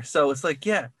Ring winner. So it's like,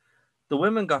 the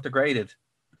women got degraded,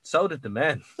 so did the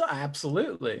men.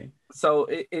 Absolutely. So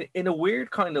in a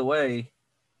weird kind of way,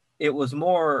 it was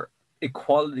more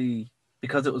equality.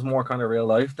 Because it was more kind of real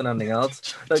life than anything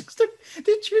else.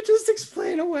 Did you just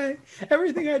explain away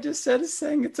everything I just said? Is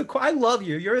saying I love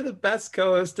you. You're the best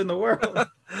co-host in the world.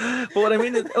 But what I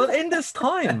mean is, in this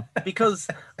time, because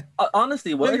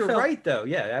honestly, you're right though.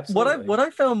 Yeah, absolutely. What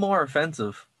I found more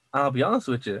offensive, and I'll be honest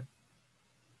with you,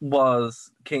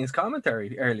 was King's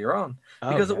commentary earlier on,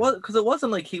 because it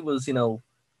wasn't like he was, you know,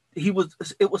 it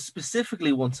was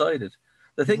specifically one-sided.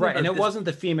 The thing, right? And it wasn't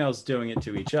the females doing it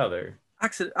to each other.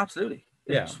 Absolutely.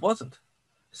 It just wasn't.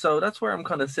 So that's where I'm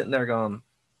kind of sitting there going,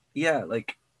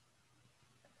 like,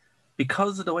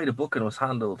 because of the way the booking was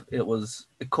handled, it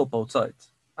cut both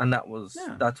sides. And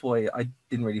that's why I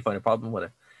didn't really find a problem with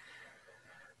it.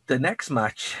 The next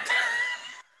match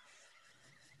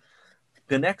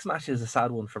is a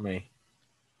sad one for me.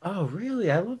 Oh,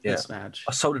 really? I love this match.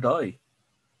 So did I.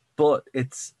 But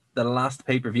it's the last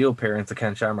pay-per-view appearance of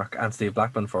Ken Shamrock and Steve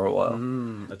Blackman for a while.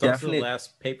 It's also the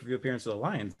last pay-per-view appearance of the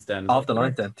Lions Den. Of the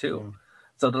Lions Den too.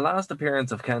 So the last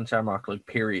appearance of Ken Shamrock, like,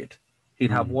 period.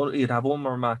 He'd have one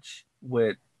more match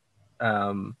with he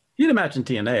had a match in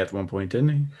TNA at one point, didn't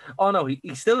he? Oh no,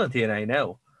 he's still in TNA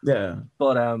now. Yeah.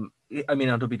 But I mean,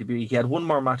 on WWE, he had one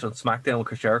more match on SmackDown with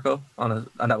Chris Jericho and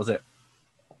that was it.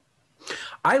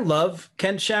 I love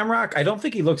Ken Shamrock. I don't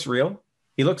think he looks real.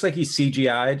 He looks like he's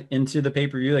CGI'd into the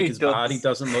pay-per-view. Like, his body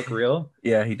doesn't look real.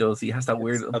 Yeah, he does. He has that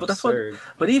weird. But that's what.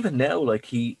 But even now, like,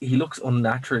 he looks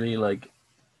unnaturally, like,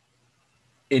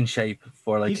 in shape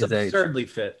for, like, his age. Absurdly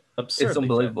fit. It's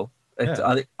unbelievable.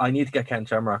 I need to get Ken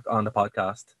Shamrock on the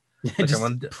podcast.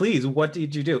 Please, what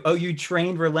did you do? Oh, you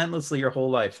trained relentlessly your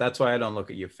whole life. That's why I don't look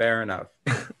at you. Fair enough.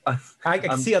 I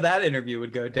can see how that interview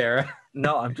would go, Tara.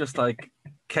 No, I'm just like,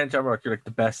 Ken Shamrock, you're like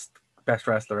the best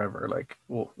wrestler ever. Like,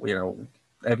 well, you know,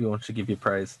 everyone should give you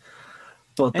praise.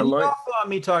 But you all thought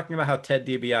me talking about how Ted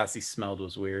DiBiase smelled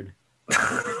was weird.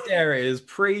 Tara is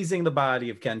praising the body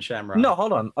of Ken Shamrock. No,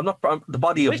 hold on. I'm not. The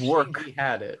body of work. He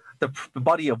had it. The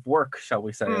body of work, shall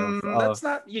we say? That's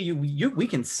not you. We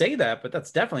can say that, but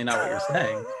that's definitely not what you're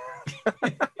saying.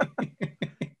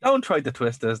 Don't try to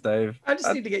twist this, Dave. I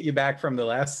just need to get you back from the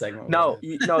last segment.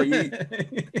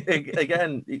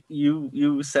 Again,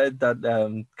 you said that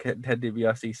Ted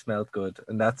DiBiase smelled good,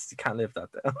 and you can't live that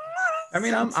down. I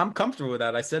mean, I'm comfortable with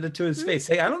that. I said it to his face.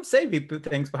 Hey, I don't say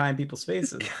things behind people's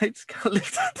faces. I just can't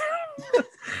live that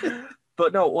down.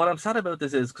 But no, what I'm sad about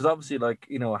this is because obviously, like,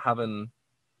 you know, having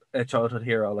a childhood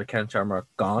hero like Ken Shamrock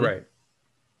gone, right?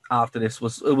 After this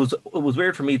it was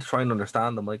weird for me to try and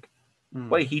understand them. Like,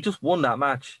 wait, he just won that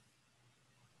match.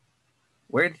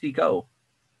 Where did he go?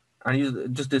 And he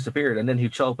just disappeared, and then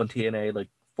he'd show up on TNA like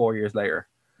 4 years later.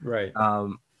 Right.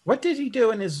 What did he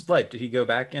do in his life? Did he go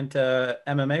back into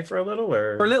MMA for a little,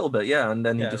 or for a little bit? Yeah, and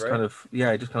then he just kind of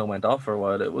went off for a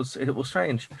while. It was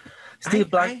strange.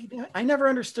 Steve Black. I never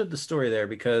understood the story there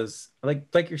because,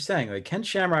 like you're saying, like Ken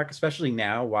Shamrock, especially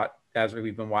now, as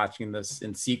we've been watching this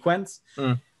in sequence.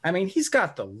 I mean, he's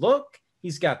got the look,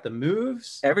 he's got the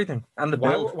moves, everything, and the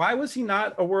build. Why was he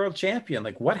not a world champion?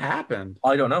 Like, what happened?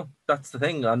 I don't know. That's the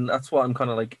thing, and that's what I'm kind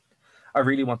of like. I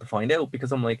really want to find out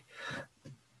because I'm like,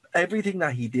 everything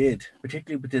that he did,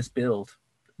 particularly with this build,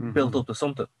 built up to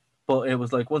something. But it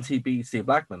was like once he beat Steve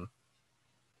Blackman,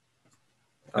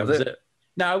 that was it.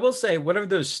 Now I will say, whatever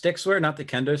those sticks were, not the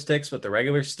kendo sticks, but the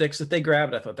regular sticks that they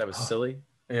grabbed, I thought that was silly.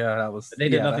 Yeah, that was. They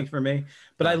did nothing for me.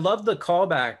 But I love the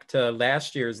callback to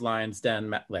last year's Lions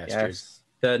Den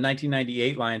the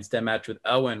 1998 Lions Den match with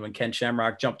Owen when Ken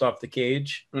Shamrock jumped off the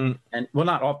cage and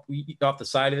not off the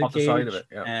side of the cage, side of it,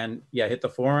 and hit the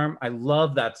forearm. I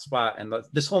love that spot, and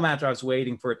this whole match I was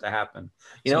waiting for it to happen.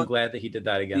 So I'm glad that he did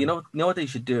that again. You know what they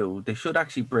should do? They should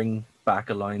actually bring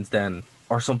back a Lions Den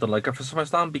or something like it for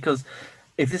SummerSlam, because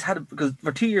because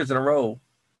for 2 years in a row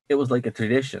it was like a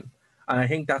tradition, and I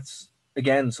think that's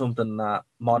again something that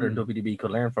modern WWE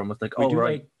could learn from. It's like,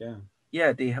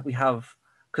 we have.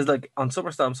 Because like on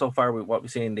SummerSlam so far, with what we're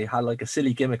seeing, they had like a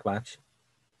silly gimmick match,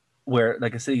 where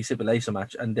like a silly stipulation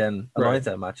match, and then a Lions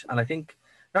Den match, and I think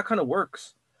that kind of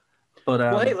works. But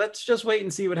hey, let's just wait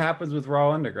and see what happens with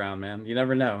Raw Underground, man. You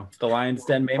never know. The Lions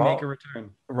Den may make a return.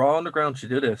 Raw Underground should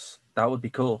do this. That would be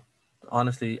cool,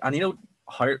 honestly. And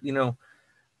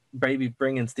maybe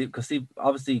bring in Steve, because Steve,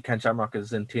 obviously Ken Shamrock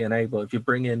is in TNA, but if you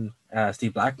bring in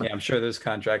Steve Blackman, I'm sure those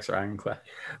contracts are ironclad.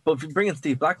 But if you bring in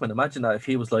Steve Blackman, imagine that if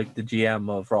he was like the GM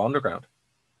of Raw Underground.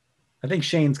 I think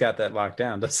Shane's got that locked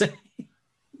down, doesn't he?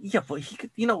 Yeah, but he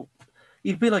could,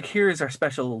 you'd be like, here's our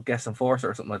special guest enforcer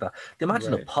or something like that.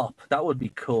 Imagine a pop. That would be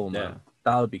cool, man. Yeah.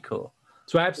 That would be cool.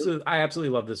 So I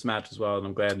absolutely love this match as well, and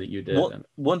I'm glad that you did.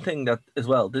 One thing that as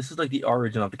well, this is like the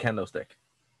origin of the kendo stick.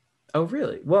 Oh,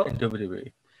 really? Well, in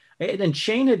WWE. And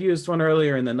Shane had used one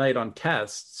earlier in the night on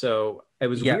Test, so it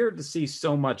was weird to see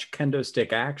so much kendo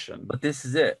stick action. But this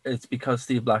is it. It's because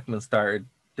Steve Blackman started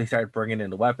bringing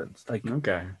in the weapons. Like,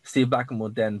 Steve Blackman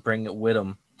would then bring it with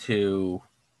him to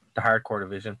the hardcore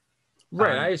division.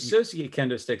 Right. I associate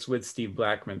kendo sticks with Steve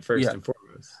Blackman first and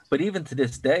foremost. But even to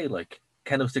this day, like,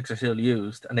 kendo sticks are still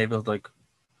used, and everyone's like,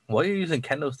 why are you using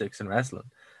kendo sticks in wrestling?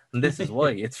 And this is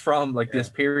why. It's from like this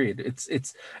period.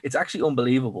 It's actually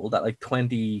unbelievable that like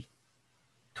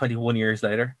 21 years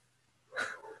later,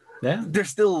 there's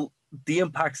still the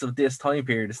impacts of this time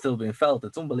period is still being felt.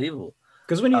 It's unbelievable.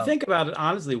 Because when you think about it,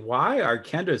 honestly, why are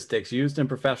kendo sticks used in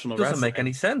professional wrestling? Doesn't make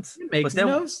any sense. It makes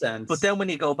no sense. But then when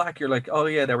you go back, you're like, oh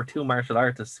yeah, there were two martial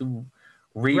artists who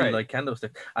really like kendo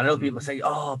sticks. I know people say,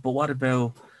 oh, but what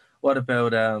about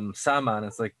Sandman?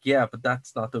 It's like, yeah, but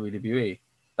that's not WWE.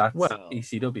 That's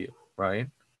ECW, right?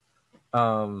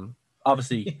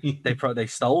 Obviously they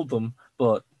stole them,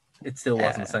 but it still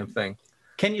wasn't the same thing.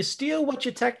 Can you steal what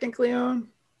you technically own?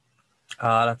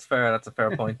 That's fair. That's a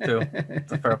fair point too.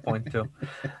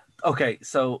 Okay,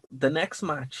 so the next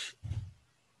match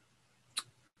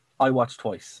I watched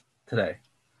twice today.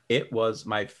 It was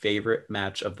my favorite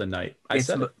match of the night.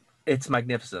 It's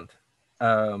magnificent.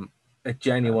 It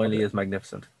genuinely is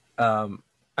magnificent.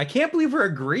 I can't believe we're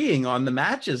agreeing on the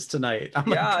matches tonight.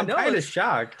 I'm kind of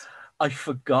shocked. I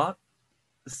forgot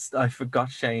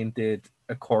Shane did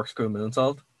a corkscrew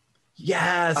moonsault.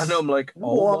 Yes. And I'm like,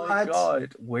 oh my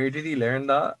God, where did he learn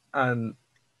that? And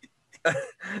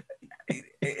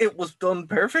it was done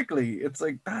perfectly. It's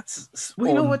like, that's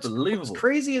unbelievable. What's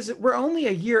crazy is that we're only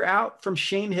a year out from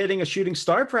Shane hitting a shooting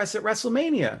star press at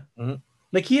WrestleMania. Mm-hmm.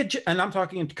 Like he had, and I'm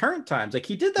talking in current times, like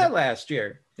he did that last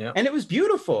year. Yeah. And it was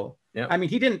beautiful. Yeah. I mean,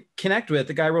 he didn't connect with it.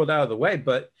 The guy rolled out of the way,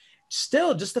 but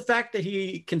still, just the fact that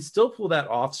he can still pull that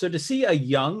off. So to see a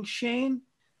young Shane,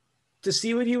 to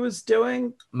see what he was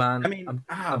doing, man. I mean,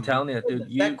 I'm telling you,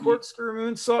 dude. That corkscrew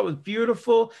moonsault was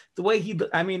beautiful. The way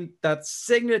that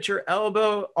signature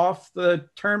elbow off the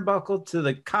turnbuckle to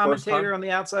the commentator on the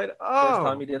outside. Oh, first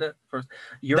time he did it.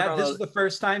 This is the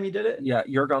first time he did it. Yeah,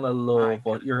 you're gonna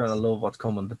love what's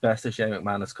coming. The best of Shane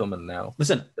McMahon is coming now.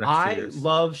 Listen, I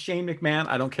love Shane McMahon.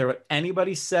 I don't care what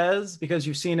anybody says because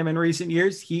you've seen him in recent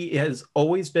years. He has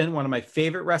always been one of my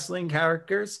favorite wrestling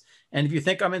characters. And if you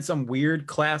think I'm in some weird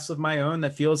class of my own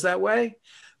that feels that way,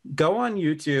 go on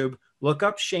YouTube, look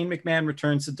up Shane McMahon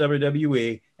returns to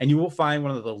WWE, and you will find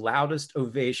one of the loudest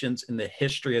ovations in the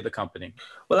history of the company.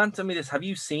 Well, answer me this. Have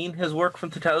you seen his work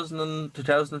from 2000 to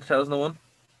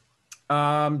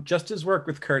 2001? Just his work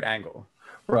with Kurt Angle.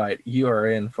 Right. You are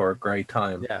in for a great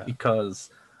time. Yeah. Because,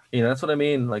 that's what I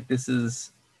mean. Like, this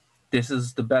is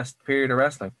the best period of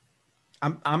wrestling.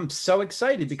 I'm so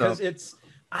excited because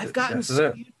I've gotten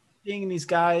so used to seeing these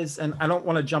guys, and I don't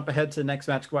want to jump ahead to the next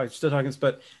match while I'm still talking,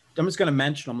 but I'm just going to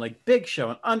mention them, like Big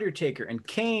Show and Undertaker and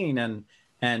Kane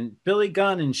and Billy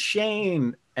Gunn and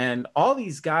Shane and all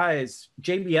these guys,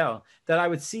 JBL, that I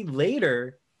would see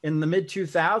later in the mid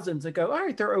 2000s and go, all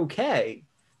right, they're okay.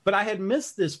 But I had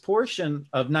missed this portion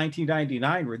of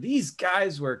 1999 where these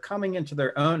guys were coming into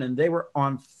their own and they were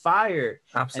on fire.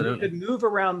 Absolutely. And they could move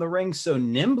around the ring so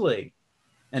nimbly.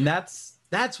 And that's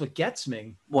what gets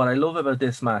me. What I love about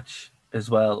this match as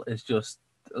well is just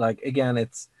like, again,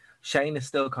 it's Shane is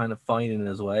still kind of finding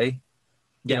his way.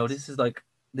 You know, this is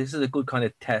a good kind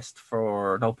of test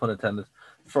for, no pun intended,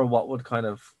 for what would kind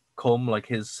of come. Like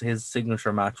his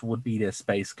signature match would be this,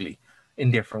 basically, in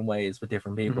different ways with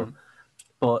different people. Mm-hmm.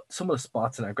 But some of the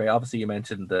spots in are great. Obviously, you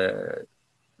mentioned the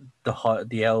elbow.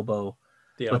 The elbow,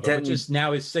 which is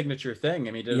now his signature thing.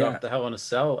 I mean, he did it off the Hell in a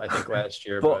Cell, I think, last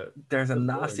year. But there's a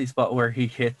nasty spot where he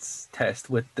hits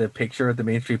Test with the picture of the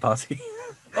Main Street Posse.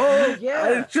 Oh, yeah.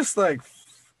 And it's just like,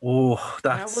 oh,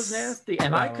 that was nasty.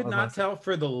 And I could not tell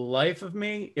for the life of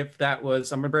me if that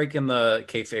was, I'm going to break in the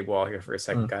kayfabe wall here for a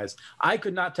second, guys. I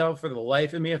could not tell for the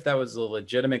life of me if that was a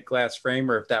legitimate glass frame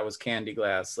or if that was candy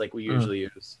glass like we usually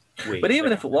use. But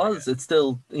even if it was, it's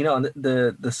still, you know,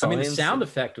 the signs. I mean, the sound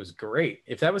effect was great.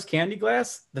 If that was candy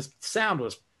glass, the sound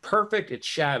was perfect. It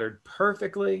shattered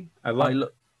perfectly. I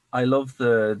love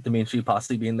the Main Street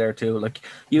Posse being there too. Like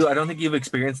I don't think you've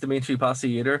experienced the Main Street Posse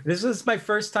either. This is my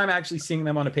first time actually seeing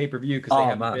them on a pay-per-view because they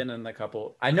haven't been in a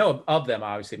couple. I know of them,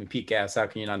 obviously. I mean, Pete Gas, how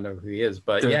can you not know who he is?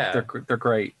 But they're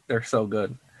great. They're so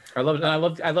good. I love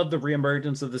the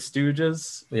reemergence of the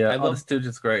Stooges. Yeah, the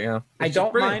Stooges great. Yeah, I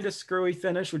don't mind a screwy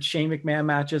finish with Shane McMahon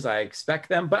matches. I expect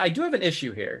them, but I do have an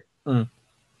issue here.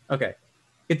 Okay,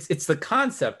 it's the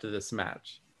concept of this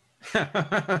match.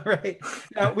 Right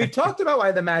now, we've talked about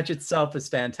why the match itself is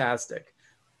fantastic.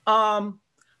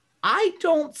 I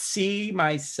don't see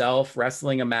myself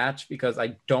wrestling a match because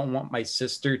I don't want my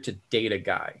sister to date a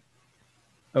guy.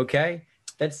 Okay,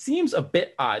 that seems a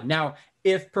bit odd. Now,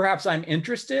 if perhaps I'm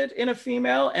interested in a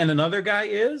female and another guy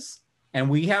is, and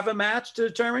we have a match to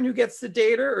determine who gets to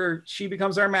date her, or she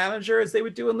becomes our manager as they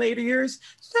would do in later years,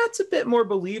 that's a bit more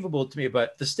believable to me.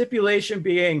 But the stipulation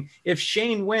being, if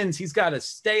Shane wins, he's got to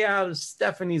stay out of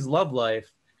Stephanie's love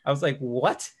life. I was like,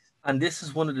 what? And this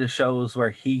is one of the shows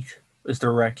where Heat is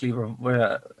directly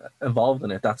involved in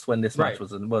it. That's when this match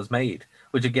was made,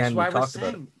 which again, we talked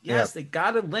about. Yes, they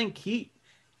got to link Heat.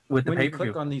 With the when you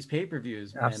click on these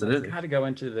pay-per-views, man, absolutely, got to go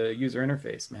into the user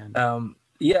interface, man.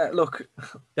 Yeah, look,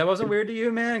 that wasn't weird to you,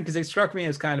 man, because it struck me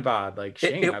as kind of odd. Like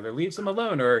Shane either leaves him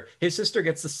alone, or his sister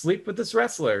gets to sleep with this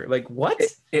wrestler. Like what?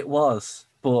 It was,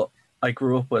 but I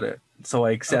grew up with it, so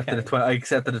I accepted it. I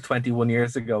accepted it 21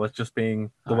 years ago as just being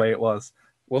the way it was.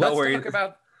 Well, let's talk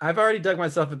about. I've already dug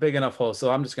myself a big enough hole, so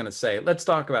I'm just going to say, let's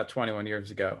talk about 21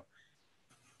 years ago.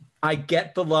 I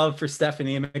get the love for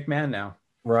Stephanie McMahon now.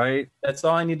 Right. That's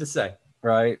all I need to say.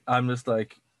 Right. I'm just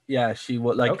like, yeah, she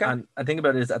was like, and I think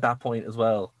about it is at that point as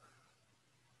well,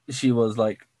 she was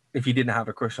like, if you didn't have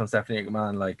a crush on Stephanie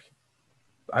McMahon, like,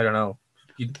 I don't know.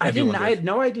 I had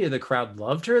no idea the crowd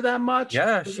loved her that much.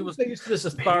 Yeah, she was used to this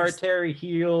authoritarian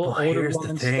heel, older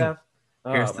woman stuff.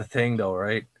 Here's the thing though,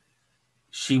 right?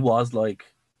 She was like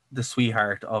the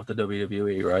sweetheart of the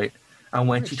WWE, right? And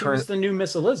when she turns, was the new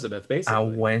Miss Elizabeth, basically.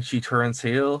 And when she turns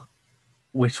heel,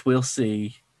 which we'll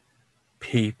see,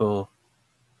 people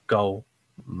go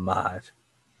mad.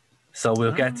 So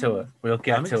we'll get to it. We'll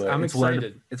get to it. I'm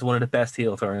excited. It's one of the best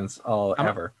heel turns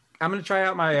ever. I'm going to try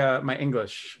out my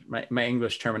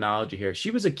English terminology here.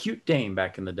 She was a cute dame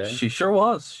back in the day. She sure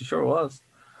was.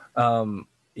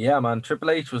 Yeah, man.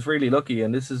 Triple H was really lucky,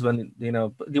 and this is when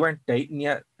they weren't dating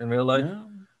yet in real life. No.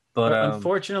 But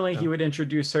unfortunately, he would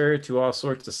introduce her to all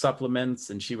sorts of supplements,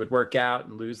 and she would work out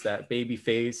and lose that baby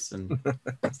face and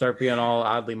start being all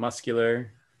oddly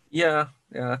muscular. Yeah.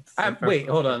 Wait,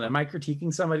 hold on. Am I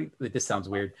critiquing somebody? This sounds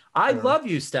weird. I love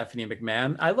you, Stephanie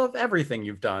McMahon. I love everything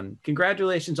you've done.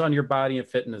 Congratulations on your Body and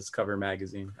Fitness cover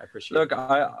magazine. I appreciate it. Look,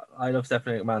 I love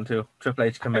Stephanie McMahon too. Triple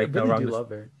H can make no wrong. Love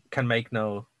her. Can make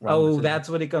no wrong. Oh, decision. That's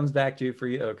what it comes back to for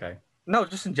you. Okay. No,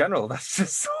 just in general. That's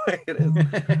just the way it is.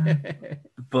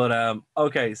 But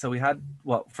okay, so we had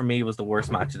what for me was the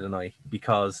worst match of the night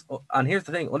because, and here's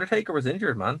the thing: Undertaker was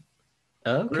injured, man.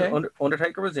 Okay.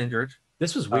 Undertaker was injured.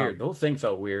 This was weird. The whole thing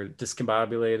felt weird.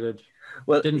 Discombobulated.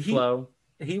 Well, didn't flow.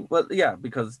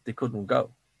 Because they couldn't go.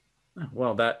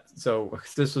 Well,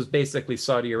 this was basically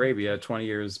Saudi Arabia 20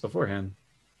 years beforehand.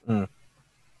 With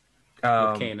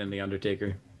Kane and the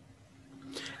Undertaker.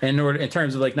 And in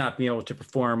terms of like not being able to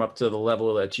perform up to the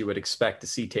level that you would expect to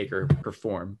see Taker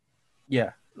perform.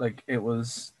 Yeah, like it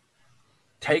was.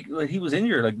 He was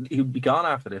injured. Like he'd be gone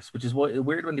after this, which is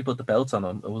weird when they put the belts on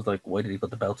him. It was like, why did he put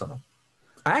the belts on him?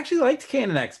 I actually liked Kane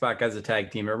and X-Pac as a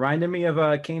tag team. It reminded me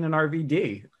of Kane and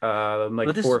RVD, 4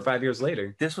 or 5 years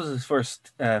later. This was his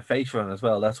first face run as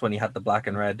well. That's when he had the black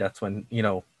and red. That's when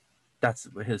That's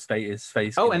his face. His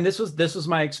face. Oh, and this was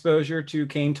my exposure to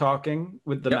Kane talking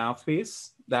with the Yep.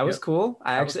 mouthpiece. That was Yep. cool.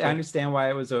 I That was actually cool. understand why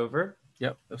it was over.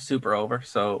 Yep, it was super over.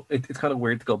 So it's kind of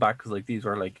weird to go back because like these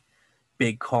were like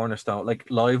big cornerstone. Like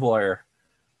Livewire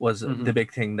was the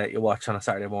big thing that you watch on a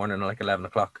Saturday morning at like 11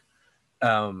 o'clock.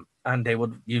 And they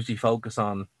would usually focus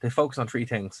on three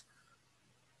things: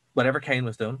 whatever Kane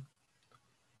was doing,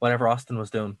 whatever Austin was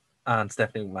doing, and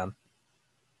Stephanie McMahon.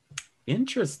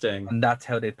 Interesting. And that's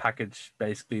how they package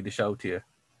basically the show to you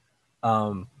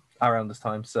around this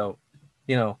time. So,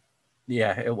 you know,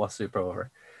 yeah, it was super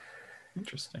over.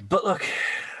 Interesting. But look,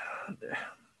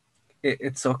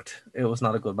 it sucked. It was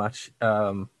not a good match.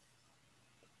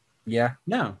 Yeah.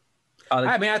 No.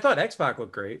 I mean, I thought X-Pac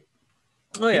looked great.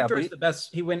 Oh yeah, he throws the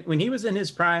best. When he was in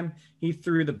his prime, he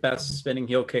threw the best spinning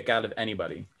heel kick out of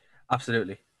anybody.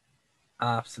 Absolutely.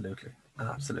 That's my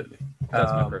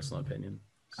personal opinion.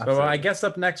 So I guess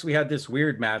up next we had this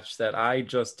weird match that I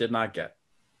just did not get.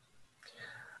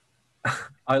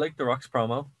 I like The Rock's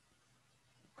promo.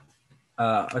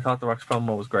 I thought The Rock's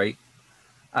promo was great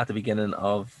at the beginning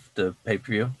of the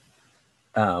pay-per-view.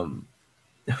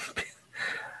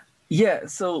 Yeah,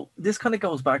 so this kind of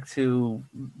goes back to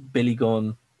Billy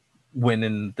Gunn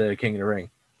winning the King of the Ring.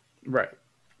 Right.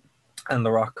 And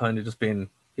The Rock kind of just being,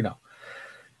 you know,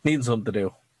 needing something to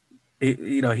do.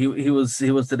 He was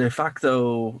the de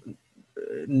facto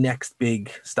next big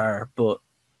star, but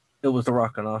it was The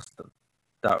Rock and Austin.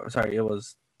 It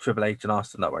was Triple H and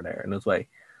Austin that were there in his way.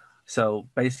 So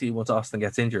basically, once Austin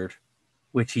gets injured,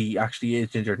 which he actually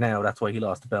is injured now, that's why he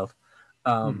lost the belt.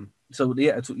 So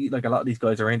yeah, it's like a lot of these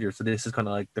guys are injured. So this is kind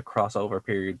of like the crossover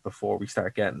period before we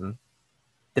start getting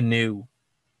the new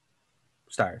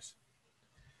stars.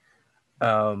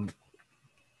 So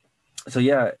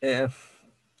yeah, it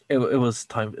was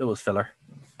time. It was filler,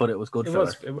 but it was good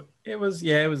filler. It was.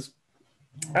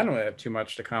 I don't have too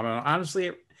much to comment on.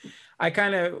 Honestly, I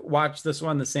kind of watched this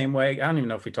one the same way. I don't even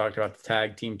know if we talked about the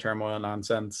tag team turmoil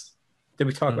nonsense. Did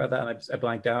we talk about that? And I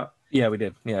blanked out. Yeah, we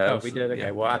did. Yeah. We did. Okay.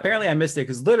 Yeah. Well, apparently I missed it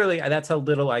because literally that's how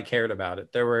little I cared about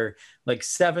it. There were like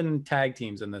 7 tag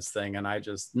teams in this thing, and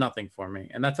nothing for me.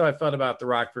 And that's how I felt about The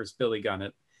Rock versus Billy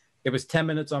Gunn. It was 10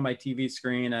 minutes on my TV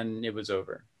screen, and it was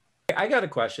over. I got a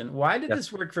question. Why did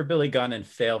this work for Billy Gunn and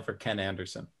fail for Ken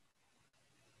Anderson?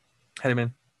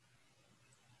 Heyman.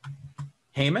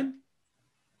 Heyman?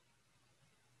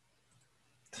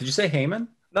 Did you say Heyman?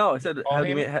 No, I said how do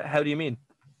you mean? How do you mean?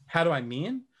 How do I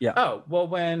mean? Yeah. Oh, well,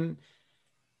 when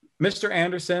Mr.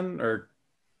 Anderson,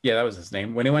 that was his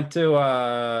name, when he went to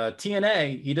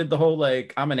TNA, he did the whole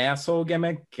like I'm an asshole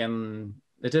gimmick, and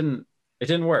it didn't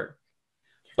work.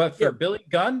 But for Billy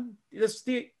Gunn,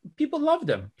 people loved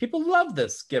him. People love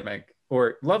this gimmick,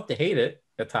 or love to hate it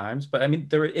at times. But I mean,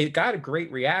 it got a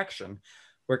great reaction.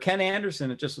 Where Ken Anderson,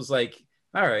 it just was like,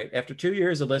 all right, after 2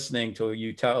 years of listening to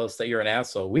you tell us that you're an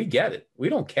asshole, we get it. We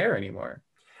don't care anymore.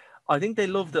 I think they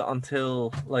loved it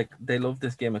until they loved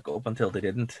this gimmick up until they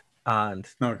didn't, and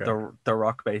the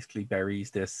Rock basically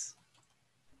buries this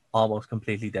almost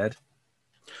completely dead.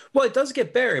 Well, it does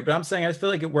get buried, but I'm saying I feel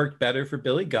like it worked better for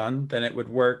Billy Gunn than it would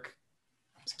work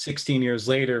 16 years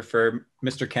later for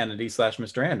Mr. Kennedy /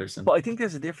 Mr. Anderson. But I think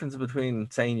there's a difference between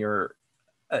saying you're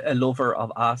a lover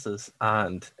of asses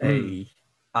and a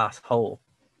asshole.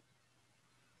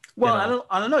 Well,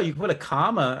 I don't know. You can put a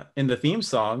comma in the theme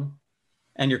song,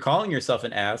 and you're calling yourself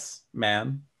an ass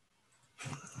man,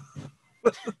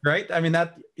 right? I mean,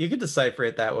 that you could decipher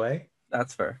it that way.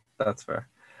 That's fair.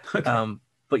 Okay.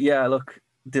 But yeah, look,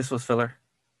 this was filler.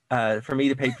 For me,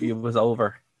 the pay-per-view was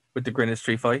over with the Greenwich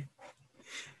Street fight.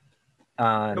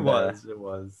 And it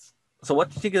was. So what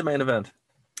did you think of the main event?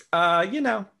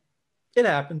 It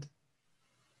happened.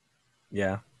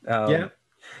 Yeah.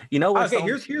 You know what? Okay,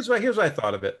 here's what I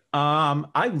thought of it.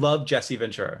 I love Jesse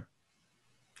Ventura.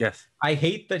 Yes. I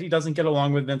hate that he doesn't get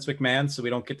along with Vince McMahon, so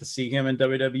we don't get to see him in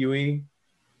WWE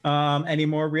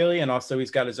anymore, really. And also,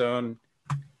 he's got his own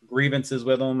grievances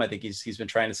with him. I think he's been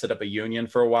trying to set up a union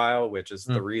for a while, which is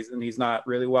the reason he's not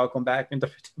really welcome back in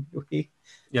WWE,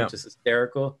 which is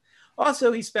hysterical.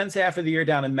 Also, he spends half of the year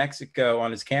down in Mexico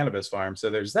on his cannabis farm, so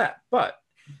there's that. But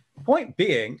point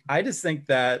being, I just think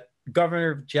that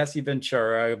Governor Jesse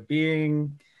Ventura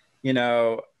being,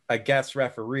 a guest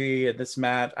referee at this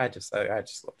match, I just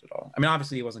loved it all. I mean,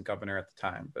 obviously he wasn't governor at the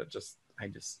time, but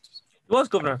he was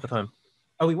governor at the time.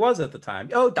 Oh, he was at the time.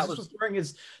 Oh, this was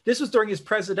during his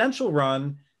presidential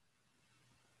run.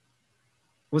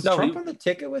 Was Trump on the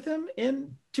ticket with him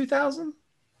in 2000?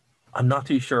 I'm not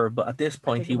too sure, but at this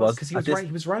point he was. Because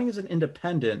he was running as an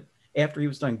independent after he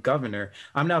was done governor.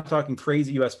 I'm now talking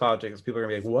crazy U.S. politics. People are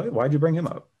going to be like, what? Why'd you bring him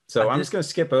up? So I'm just going to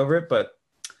skip over it, but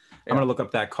I'm gonna look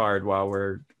up that card while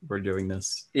we're doing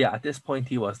this. Yeah, at this point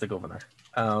he was the governor.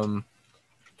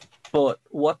 But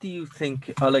what do you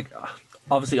think?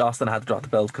 Obviously Austin had to drop the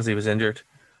belt because he was injured,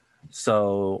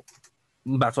 so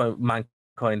that's why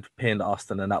Mankind pinned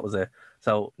Austin, and that was it.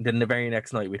 So then the very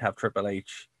next night we'd have Triple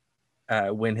H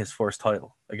win his first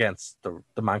title against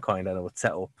the Mankind, and it would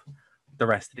set up the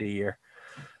rest of the year.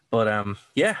 But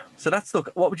yeah, so that's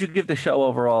what would you give the show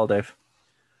overall, Dave?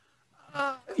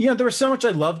 There was so much I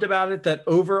loved about it that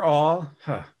overall,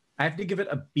 I have to give it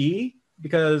a B,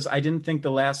 because I didn't think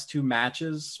the last two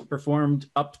matches performed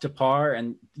up to par,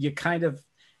 and you kind of,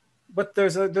 but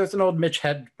there's an old Mitch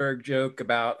Hedberg joke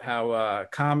about how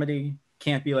comedy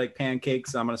can't be like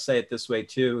pancakes. I'm going to say it this way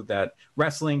too, that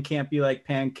wrestling can't be like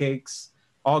pancakes,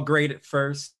 all great at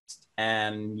first,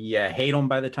 and you hate them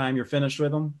by the time you're finished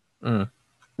with them.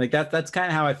 Like that's kind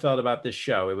of how I felt about this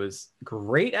show. It was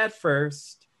great at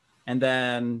first, and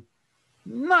then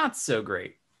not so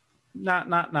great.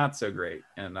 Not so great.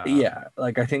 And yeah,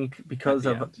 like I think because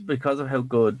of how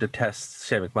good the Test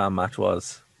Shane McMahon match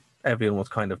was, everyone was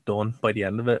kind of done by the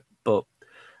end of it. But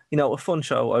a fun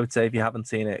show, I would say. If you haven't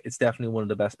seen it, it's definitely one of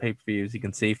the best pay-per-views you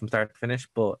can see from start to finish,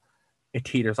 but it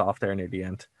teeters off there near the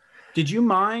end. Did you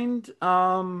mind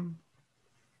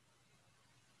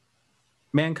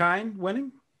Mankind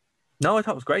winning? No, I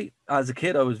thought it was great. As a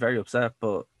kid, I was very upset,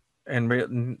 but now it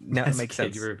makes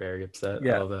sense. You were very upset.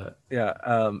 Yeah, all that.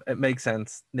 Yeah. It makes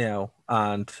sense now,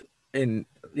 and in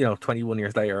 21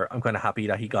 years later, I'm kind of happy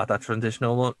that he got that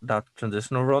transitional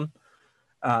run,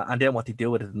 and then what they do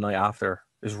with it the night after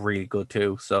is really good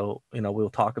too. So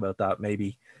we'll talk about that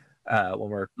maybe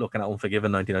when we're looking at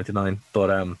Unforgiven 1999.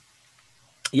 But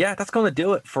yeah, that's going to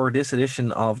do it for this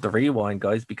edition of the Rewind,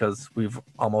 guys, because we've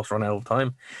almost run out of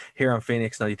time here on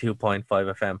Phoenix 92.5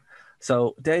 FM.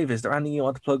 So, Dave, is there anything you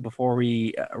want to plug before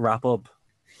we wrap up?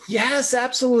 Yes,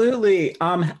 absolutely.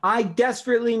 I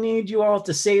desperately need you all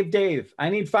to save Dave. I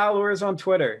need followers on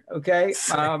Twitter. Okay,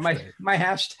 my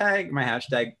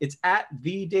hashtag. It's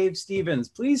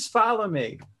 @TheDaveStevens. Please follow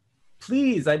me.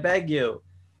 Please, I beg you.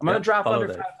 I'm gonna drop under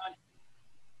 500.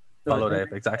 Follow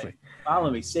Dave, exactly.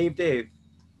 Follow me. Save Dave.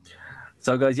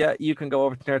 So, guys, yeah, you can go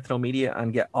over to Nerd to Know Media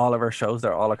and get all of our shows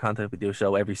there, all our content we do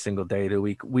show every single day of the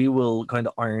week. We will kind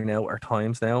of iron out our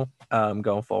times now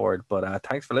going forward. But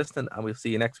thanks for listening, and we'll see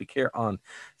you next week here on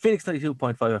Phoenix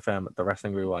 92.5 FM, The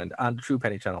Wrestling Rewind, and the True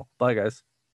Penny Channel. Bye, guys.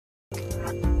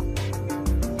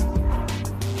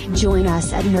 Join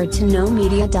us at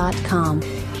nerdtoknowmedia.com.